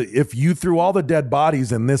 if you threw all the dead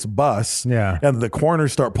bodies in this bus, Yeah. and the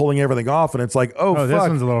coroners start pulling everything off, and it's like, Oh, fuck, this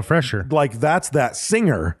one's a little fresher. like that's that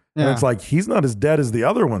singer. And Yeah. it's like, he's not as dead as the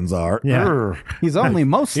other ones are. Yeah. Urgh. He's only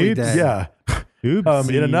mostly Oops. dead. Yeah.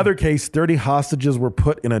 Oopsie. In another case, 30 hostages were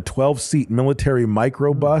put in a 12-seat military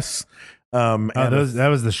microbus. that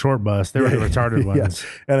was the short bus. They were the retarded Yeah. ones.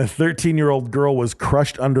 And a 13-year-old girl was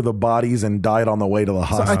crushed under the bodies and died on the way to the So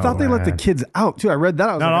hospital. I thought they let the man. kids out too. I read that.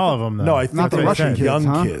 I was Not like, all of them, though. No, I think Not the they let Russian kids, young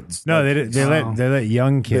huh? kids. No, they let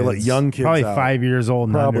young kids. They let young kids probably out. 5 years old.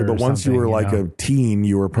 And Probably, under but or once you something, were like know? a teen,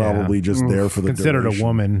 you were probably Yeah. just there for the considered duration. a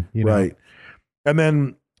woman, right? And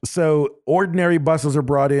then, so ordinary buses are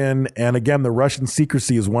brought in, and again, the Russian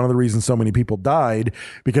secrecy is one of the reasons so many people died,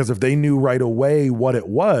 because if they knew right away what it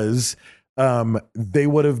was, they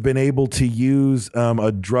would have been able to use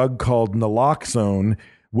a drug called naloxone,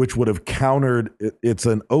 which would have countered. It's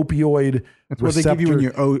an opioid. That's what they give you when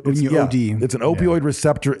you OD. It's an opioid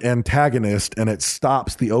receptor antagonist, and it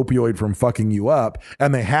stops the opioid from fucking you up.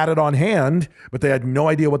 And they had it on hand, but they had no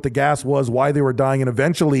idea what the gas was, why they were dying. And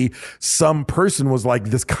eventually, some person was like,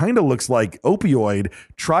 "This kind of looks like opioid.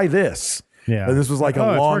 Try this." Yeah. And this was like Oh,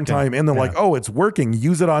 a it's long working. time. And they're Yeah. like, "Oh, it's working.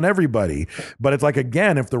 Use it on everybody." But it's like,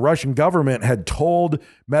 again, if the Russian government had told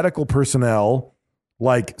medical personnel,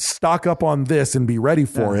 like, stock up on this and be ready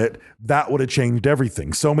for it, that would have changed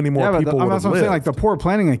everything. So many more people would have that's what I'm saying. Like lived. the poor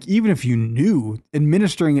planning. Like even if you knew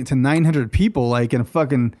administering it to 900 people, like in a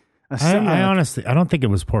fucking assembly, I like, honestly, I don't think it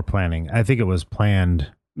was poor planning. I think it was planned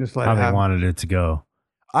just let how it they happen. wanted it to go.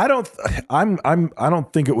 I don't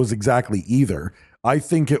think it was exactly either. I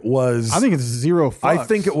think it was. I think it's zero. Fucks. I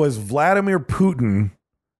think it was Vladimir Putin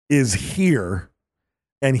is here,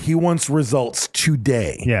 and he wants results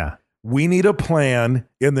today. Yeah. We need a plan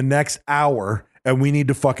in the next hour, and we need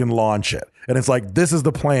to fucking launch it. And it's like, this is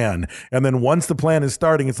the plan. And then once the plan is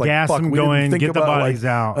starting, it's like, Gas fuck, them we didn't going, think get the about, bodies like,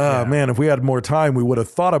 out. Oh Yeah. man, if we had more time, we would have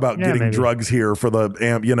thought about Yeah, getting maybe. drugs here for the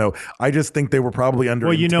amp. You know, I just think they were probably under.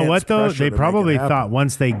 Well, you know intense what though? pressure They to make probably it happen. thought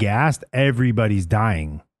once they gassed, everybody's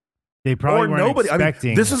dying. They probably or weren't nobody. expecting.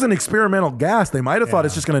 I mean, this is an experimental gas. They might have thought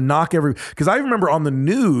it's just going to knock every. Because I remember on the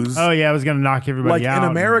news. Oh yeah, it was going to knock everybody Like out. in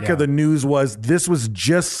America, yeah. the news was this was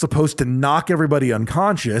just supposed to knock everybody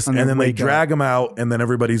unconscious, and then they wake drag them out, and then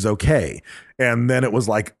everybody's okay. And then it was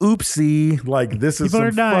like, oopsie, like this is People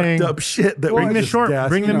are some dying. fucked up shit that Bring we the just short, gassed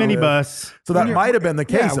bring the you know. minibus. So that might have been the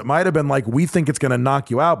case. Yeah. It might have been like, we think it's going to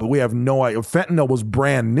knock you out, but we have no idea. Fentanyl was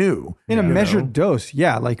brand new in a measured dose,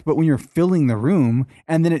 yeah. Like, but when you're filling the room,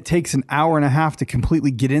 and then it takes an hour and a half to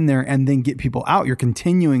completely get in there and then get people out, you're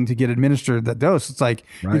continuing to get administered that dose. It's like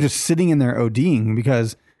you're just sitting in there ODing,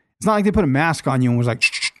 because it's not like they put a mask on you and was like,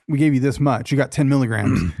 "We gave you this much. You got 10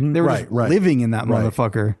 milligrams." They were just Right. living in that Right.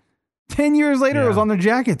 motherfucker. 10 years later, it was on their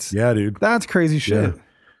jackets. Yeah, dude. That's crazy shit. Yeah.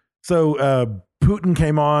 So Putin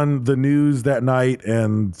came on the news that night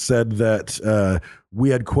and said that we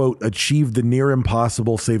had, quote, achieved the near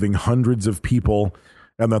impossible, saving hundreds of people,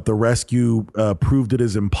 and that the rescue proved it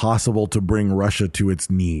is impossible to bring Russia to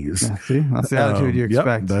its knees. Yeah, see, that's the attitude you Yep,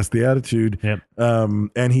 expect. that's the attitude. Yep.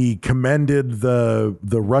 And he commended the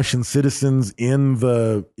Russian citizens in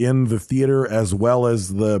the theater, as well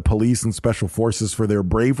as the police and special forces, for their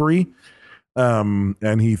bravery.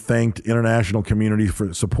 And he thanked international community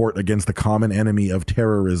for support against the common enemy of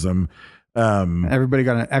terrorism. Everybody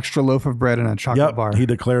got an extra loaf of bread and a chocolate bar. He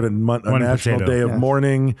declared a national potato. day of Yes.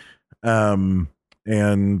 mourning.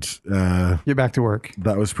 And Get back to work.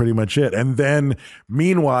 that was pretty much it. And then,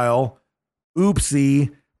 meanwhile,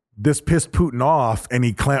 oopsie, this pissed Putin off, and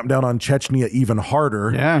he clamped down on Chechnya even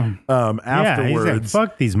harder. Yeah. Yeah, Afterwards, he's like,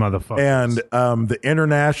 fuck these motherfuckers. and the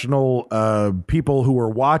international people who were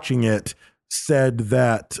watching it said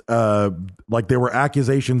that like there were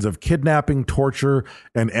accusations of kidnapping, torture,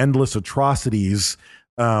 and endless atrocities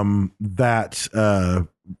that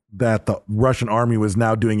the Russian army was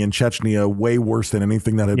now doing in Chechnya, way worse than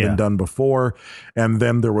anything that had Yeah. been done before. And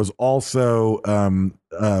then there was also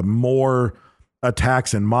more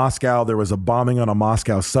attacks in Moscow. There was a bombing on a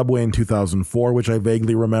Moscow subway in 2004, which I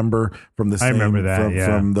vaguely remember from the I same remember that,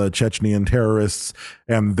 from the Chechnyan terrorists.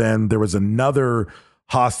 And then there was another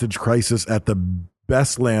hostage crisis at the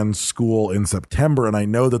Beslan school in September. And I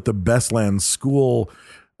know that the Beslan school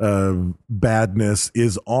badness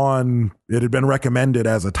is on, it had been recommended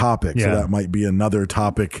as a topic. So Yeah. that might be another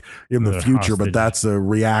topic in the Another future, but hostage. that's a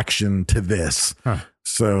reaction to this.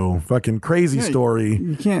 So fucking crazy Yeah, story.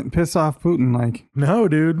 You can't piss off Putin. Like, No,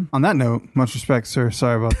 dude. on that note, much respect, sir.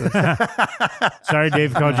 Sorry about this. Sorry,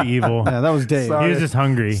 Dave called you evil. Yeah, that was Dave. Sorry. He was just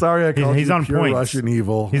hungry. Sorry, I called he's you on pure points. Russian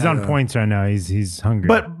evil. He's on Yeah. points right now. He's hungry.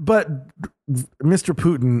 But Mr.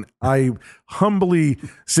 Putin, I humbly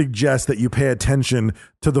suggest that you pay attention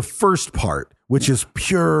to the first part, which is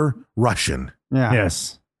pure Russian. Yeah.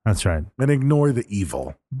 yes, That's right. and ignore the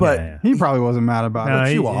evil. But Yeah. He probably wasn't mad about No,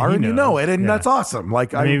 it. you he are, and you knows. know it, and Yeah. that's awesome.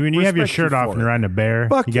 Like I mean, when you have your respect shirt off for and you're it. riding a bear,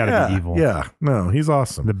 Fuck you got to yeah. be evil. Yeah, no, he's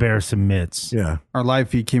awesome. The bear submits. Yeah, Our live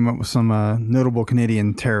feed came up with some notable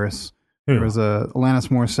Canadian terrorists. Who? There was Alanis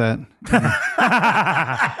Morissette.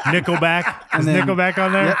 Nickelback. Is then- Nickelback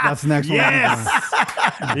on there? Yep, that's the next one.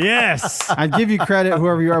 Yes. I'd give you credit,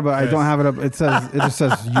 whoever you are, but I don't have it up. It just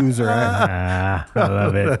says user. I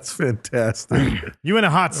love it. that's fantastic. You in a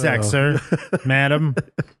hot sack, sir, madam.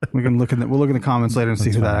 We'll look in the comments later and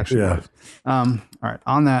see who that actually Yeah. was. All right.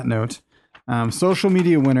 On that note, social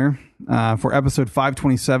media winner for episode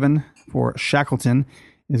 527 for Shackleton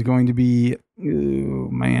is going to be, oh,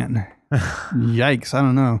 man, yikes, I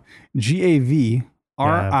don't know.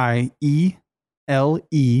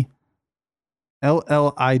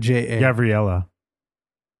 GAVRIELELLIJA. Gabriella.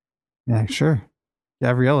 Yeah, sure.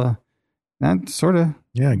 Gabriella. That sort of.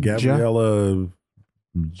 Yeah, Gabriella.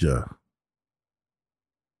 Ja.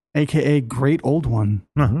 AKA Great Old One.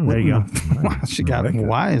 There you go. Wow, she got like it.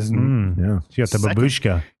 wise. And Yeah, She got the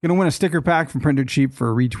babushka. Gonna win a sticker pack from Printer Cheap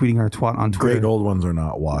for retweeting our twat on Twitter. great old ones are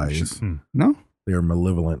not wise. No? They are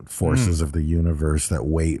malevolent forces of the universe that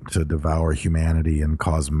wait to devour humanity and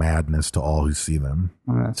cause madness to all who see them.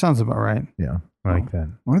 That sounds about right. Yeah. I like that.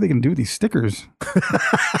 What are they gonna do with these stickers?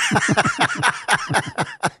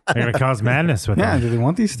 They're going to cause madness with Yeah, them. do they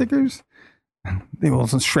want these stickers? They will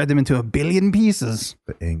also shred them into 1 billion pieces.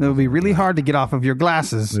 The ink. They'll be really hard to get off of your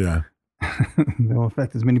glasses. Yeah. They'll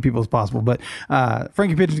affect as many people as possible. But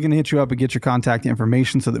Frankie Pigeon's going to hit you up and get your contact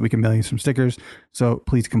information so that we can mail you some stickers. So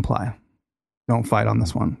please comply. Don't fight on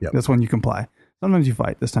this one. Yep. This one you comply. Sometimes you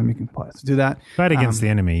fight. This time you comply. So do that. Fight against the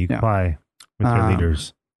enemy. You yeah. comply with your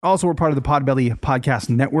leaders. Also, we're part of the Podbelly Podcast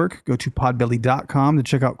Network. Go to podbelly.com to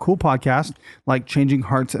check out cool podcasts like Changing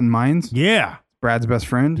Hearts and Minds, Yeah. Brad's best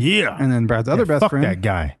friend. Yeah. And then Brad's other best Fuck friend, that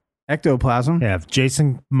guy. Ectoplasm. Yeah.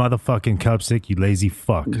 Jason motherfucking Cupsick, you lazy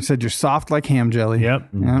fuck. You said you're soft like ham jelly. Yep.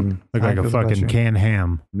 Yep. Look like a fucking canned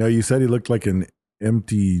ham. No, you said he looked like an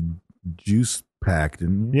empty juice pack,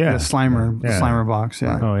 didn't you? Yeah. The Slimer, Yeah. Slimer box.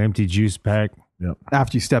 Yeah. Oh, empty juice pack. Yep.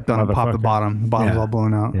 After you stepped on it, popped the Motherfucker. bottom. The bottom's Yeah. all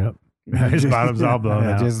blown out. Yep. His bottom's all blown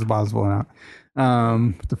Yeah, out. Jason's bottom's blown out.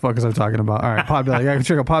 What the fuck is I talking about? All right, Podbelly. Yeah,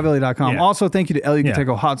 check out podbelly.com. Yeah. Also, thank you to El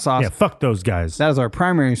Yucateco Hot Sauce. Yeah, fuck those guys. That is our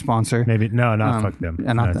primary sponsor. Maybe no, not fuck them.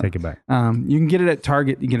 Yeah, not No, them. take it back. You can get it at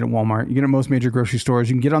Target. You can get it at Walmart. You can get it at most major grocery stores.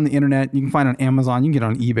 You can get it on the internet. You can find it on Amazon. You can get it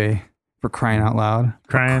on eBay. For crying out loud.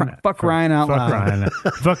 Fuck Ryan out loud.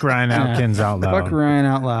 Fuck Ryan Atkins out loud. Fuck Ryan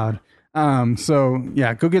out loud. So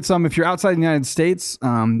yeah, go get some. If you're outside the United States,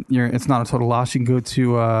 it's not a total loss. You can go to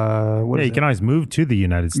you can always move to the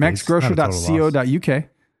United States. mexgrocer.co.uk.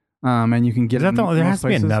 And you can get it. There has to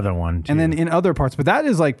be another one, too. And then in other parts, but that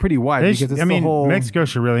is like pretty wide. Because it's the whole, Mexico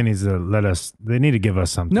really needs to let us. They need to give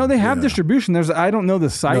us something. No, they have distribution. I don't know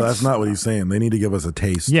the sites. No, that's not what he's saying. They need to give us a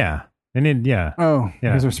taste. Yeah, they need. Yeah. Oh, yeah.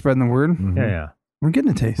 because they're spreading the word. Yeah. We're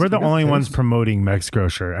getting a taste. We're the only ones promoting Mex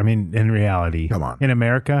Grocer. I mean, in reality, come on, in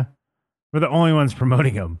America, we're the only ones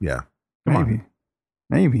promoting them. Yeah,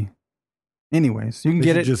 maybe. Anyways, you can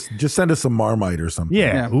get it. Just send us some Marmite or something.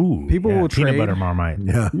 Yeah. Ooh. People will peanut trade. butter Marmite.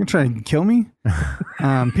 Yeah. You're trying to kill me.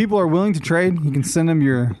 People are willing to trade. You can send them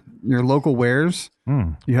your local wares.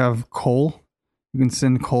 You have coal. You can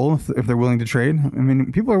send coal if they're willing to trade. I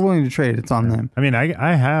mean, people are willing to trade. It's on them. I mean,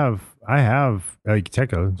 I have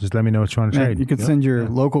Teco. Just let me know what you want to trade. You can send your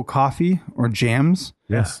local coffee or jams.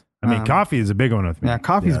 Yes. I mean, coffee is a big one with me. Yeah,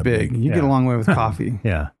 coffee's big. You get a long way with coffee.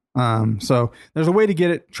 Yeah. So there's a way to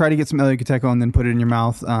get it. Try to get some El Yucateco and then put it in your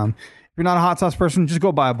mouth. If you're not a hot sauce person, just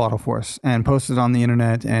go buy a bottle for us and post it on the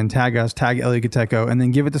internet and tag us, tag El Yucateco, and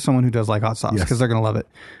then give it to someone who does like hot sauce because they're going to love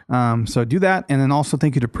it. So do that. And then also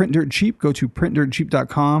thank you to Print Dirt Cheap. Go to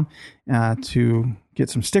printdirtcheap.com to get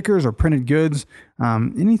some stickers or printed goods.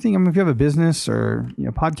 Anything, if you have a business or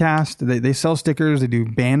podcast, they sell stickers, they do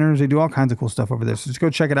banners, they do all kinds of cool stuff over there. So just go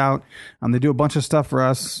check it out. They do a bunch of stuff for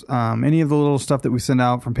us. Any of the little stuff that we send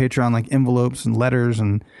out from Patreon, like envelopes and letters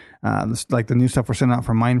and like the new stuff we're sending out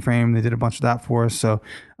from Mindframe, they did a bunch of that for us. So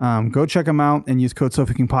go check them out and use code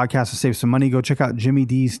Sofa King Podcast to save some money. Go check out Jimmy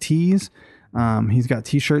D's Tees. He's got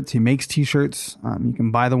t-shirts. He makes t-shirts. You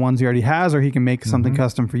can buy the ones he already has, or he can make something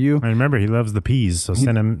custom for you. And remember, he loves the peas, so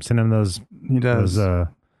send him those. He does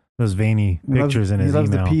those veiny pictures in his email. He loves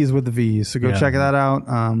the P's with the V's. So go check that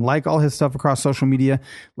out. Like all his stuff across social media.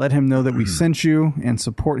 Let him know that we sent you and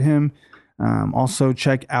support him. Also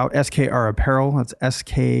check out SKR Apparel. That's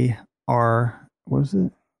SKR. What is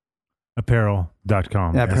it?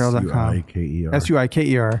 Apparel.com. Yeah, apparel.com. SUIKER.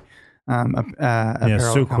 SUIKER. Yeah,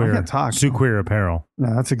 apparel. Sue I Queer. can't talk. Sue Queer Apparel.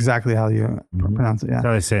 Yeah, that's exactly how you pronounce it. Yeah. That's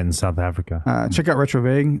how they say it in South Africa. Check out Retro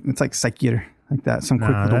Vague. It's like Psychiater, like that. Some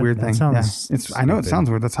quick Nah, little that- weird that thing. sounds Yeah. I know it stupid. sounds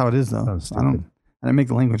weird. That's how it is, though. Sounds I stupid. didn't make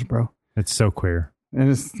the language, bro. It's so queer. It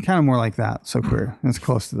is kind of more like that. So queer. It's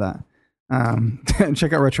close to that.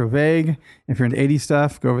 Check out Retro Vague. If you're into 80s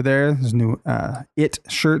stuff, go over there. There's a new It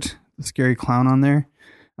shirt, the scary clown on there.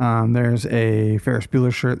 There's a Ferris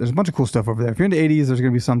Bueller shirt. There's a bunch of cool stuff over there. If you're into 80s, there's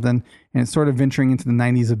going to be something. And it's sort of venturing into the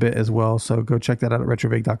 90s a bit as well. So go check that out at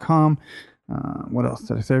retrovague.com. What else?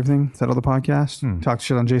 Did I say everything? Is that all the podcast? Talk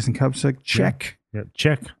shit on Jason Kupchak. Check. Yeah,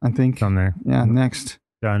 check. I think. It's on there. Yeah, next.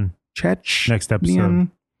 Done. Chetch. Next episode.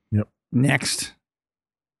 Yep. Next.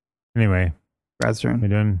 Anyway, Brad's turn. we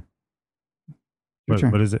doing? Your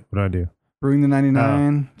turn. What is it? What do I do? Brewing the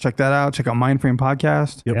 99. Check that out. Check out Mindframe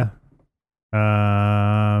Podcast. Yep.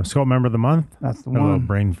 Yeah. Skull Member of the Month. That's the Had a little one.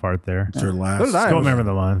 brain fart there. It's our So last did I. Skull Member of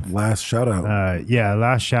the Month. last shout out. Yeah,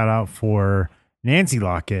 last shout out for Nancy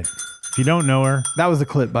Lockett. If you don't know her, That was the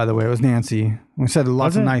clip, by the way. It was Nancy. We said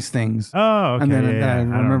lots Was of it? nice things. oh, okay. And then yeah, I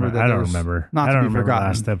remember that I there don't was remember. not I to don't be remember forgotten.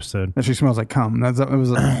 last episode. That she smells like cum. It was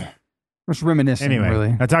just reminiscent, Anyway,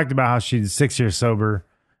 really. I talked about how she's 6 years sober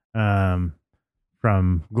from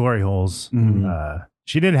glory holes. Mm-hmm.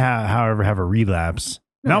 She did, however, have a relapse.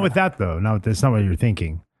 Not with that, though. Not with this. Not what you're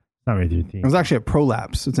thinking. Not what you're thinking. It was actually a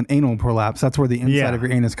prolapse. It's an anal prolapse. That's where the inside Yeah. of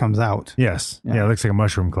your anus comes out. Yes. Yeah. Yeah, it looks like a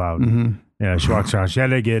mushroom cloud. Mm-hmm. Yeah, she walks around. She had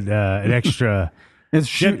to get an extra.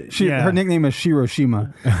 It's Yeah. Her nickname is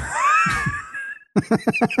Shiroshima.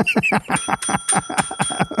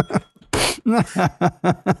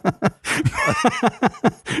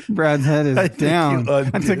 Brad's head is think down. you I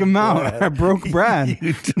took undid him out. Brad. I broke Brad.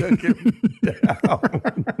 You took him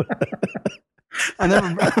down. I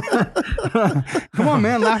never. Come on,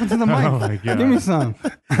 man! Laugh into the mic. Oh, my God. Give me some.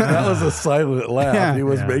 That was a silent laugh. Yeah. He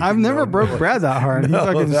was Yeah. making I've never no broke noise. Brad that hard. No,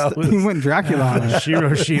 that He was- went Dracula on it.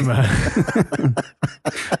 Hiroshima.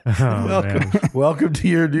 Oh, man. Welcome to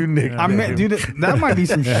your new nickname. I mean, dude, that might be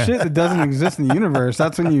some shit that doesn't exist in the universe.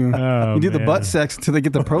 That's when you Oh, you do the man. butt sex until they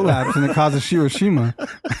get the prolapse and it causes Hiroshima.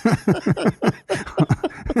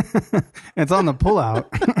 It's on the pullout.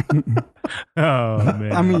 Oh,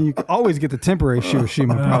 man. I mean, you can always get the temporary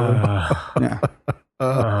Hiroshima, probably. Yeah.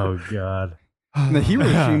 Oh, God. The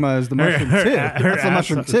Hiroshima is the mushroom Her- tip. her That's the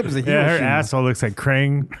mushroom asshole- tip. Is the Yeah, Hiroshima. her asshole looks like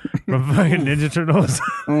Krang from fucking Ninja Turtles.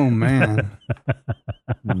 Oh man.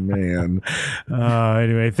 Man.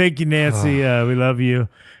 Anyway, thank you, Nancy. We love you.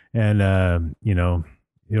 And,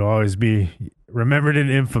 you'll always be remembered in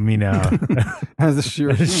infamy now. As the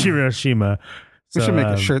Hiroshima. Hiroshima. We should make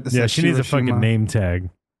a shirt that yeah, says she needs a Hiroshima. fucking name tag.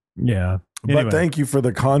 Yeah. Anyway. But thank you for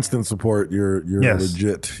the constant support. You're Yes.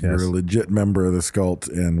 legit. Yes. You're a legit member of the Sculpt,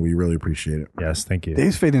 and we really appreciate it. Yes, thank you.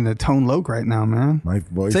 Dave's fading to Tone Loc right now, man. My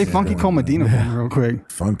voice. Say is Funky going Cole Medina for me real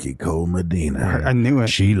quick. Funky Cole Medina. I knew it.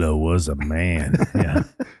 Sheila was a man. Yeah.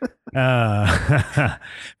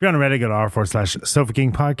 If you're on Reddit, go to r/Sofa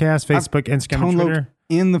King Podcast, Facebook, Instagram, Tone and Loc Twitter.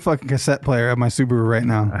 in the fucking cassette player of my Subaru right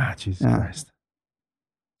now. Ah, Jesus Yeah. Christ.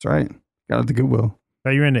 That's right. Got it at the Goodwill.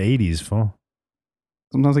 Thought you were into 80s, fool.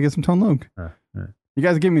 Sometimes I get some Tone Loc. Right. You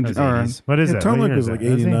guys give me. That's All right. 80s. What is Yeah, that? Tone What Loc year was is like that?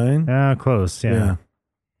 Is he? 89. Ah, close. Yeah.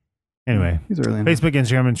 Anyway, He's early enough. Facebook,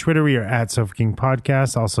 Instagram, and Twitter, we are at Sofa King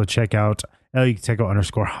Podcast. Also, check out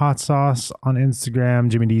 _hot sauce on Instagram,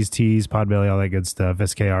 Jimmy D's Tees, Podbelly, all that good stuff,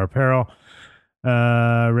 SKR Apparel,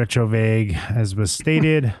 Retro Vague, as was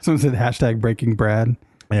stated. Someone said hashtag Breaking Brad.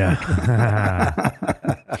 Yeah.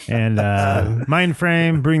 And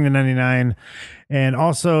Mindframe, Bring the 99. And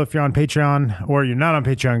also, if you're on Patreon or you're not on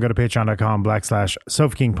Patreon, go to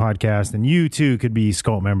patreon.com/Sofa King Podcast. And you too could be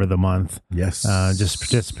Sculpt Member of the Month. Yes. Just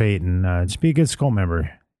participate and just be a good Sculpt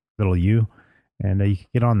member, little you. And you can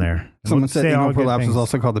get on there. And Someone we'll said say all anal good prolapse is things.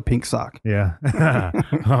 also called the pink sock. Yeah.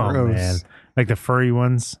 Oh, Gross. man. Like the furry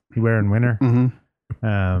ones you wear in winter.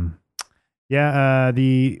 Mm-hmm.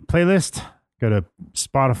 The playlist, go to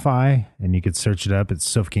Spotify and you could search it up. It's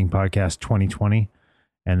Sofa King Podcast 2020.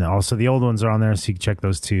 And also the old ones are on there, so you can check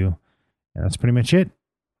those too. And that's pretty much it.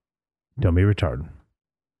 Don't be retarded.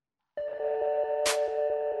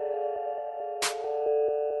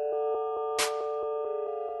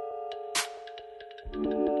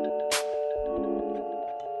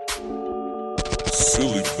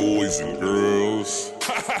 Silly boys and girls.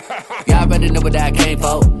 Y'all already know what that came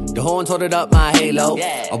for. The horn told it up my halo.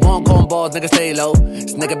 I want cornballs, nigga stay low.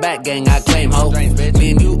 This nigga back gang, I claim ho.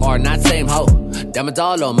 Me and you are not same ho. Diamonds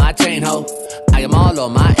all on my chain ho. I am all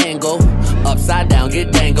on my angle. upside down,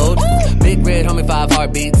 get dangled. Big red homie, 5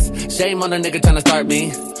 heartbeats. Shame on a nigga tryna start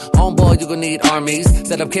me. Homeboy, you gon' need armies.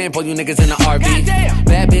 Set up camp on you niggas in the RV.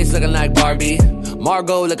 Bad bitch looking like Barbie.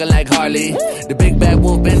 Margot looking like Harley. The big bad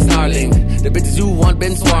wolf been snarling. The bitches you want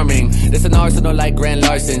been swarming. This an arsenal like Grand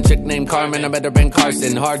Larson. Chick named Carmen, I better bring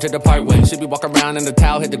Carson. Hard to depart when she be walking around in the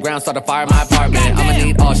towel, hit the ground, start a fire in my apartment. I'ma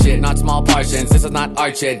need all shit, not small portions. This is not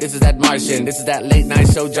art shit, this is that Martian. This is that late night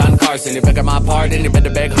show John Carson. You begging my pardon, you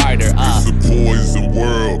better beg harder. It's a poison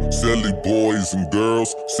world, silly boys and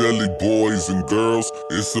girls, silly boys and girls.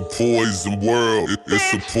 It's a poison world,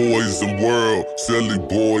 it's a poison world, silly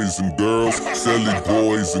boys and girls, silly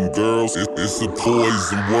boys and girls. It's a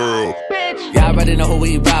poison world. Y'all already know who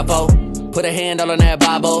we rap for. Put a hand all on that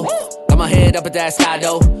Bible. Got my head up at that sky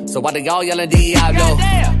though. So why they y'all yelling Diablo?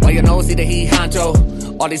 Why you know see that he honcho?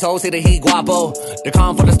 All these hoes say that he guapo. The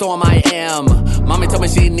calm for the storm I am. Mommy told me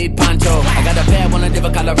she need poncho. I got a bad one in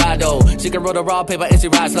Denver, Colorado. She can roll the raw paper and she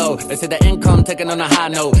rides slow. They say the income taking on a high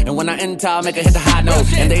note. And when I enter, I make her hit the high note.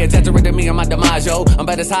 And they exaggerated me on my demise, yo. I'm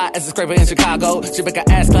about as high as a scraper in Chicago. She make her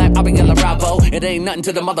ass clap, I be yelling Bravo. It ain't nothing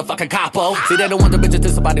to the motherfucking capo. See, they don't want the bitch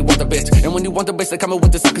until somebody want the bitch. And when you want the bitch, they coming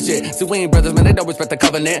with the sucker shit. See, we ain't brothers, man, they don't respect the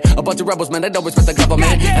covenant. A bunch of rebels, man, they don't respect the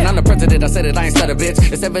government. And I'm the president, I said it, I ain't said a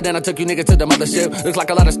bitch. It's evident I took you niggas to the mothership. Looks like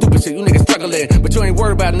a lot of stupid shit, you niggas struggling. But you ain't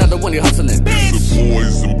worried about another one, you hustling. It's a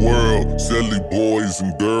poison world, silly boys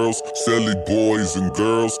and girls, silly boys and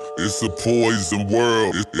girls. It's a poison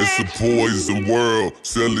world, it's a poison world,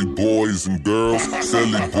 silly boys and girls,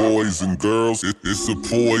 silly boys and girls. It's a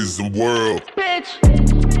poison world.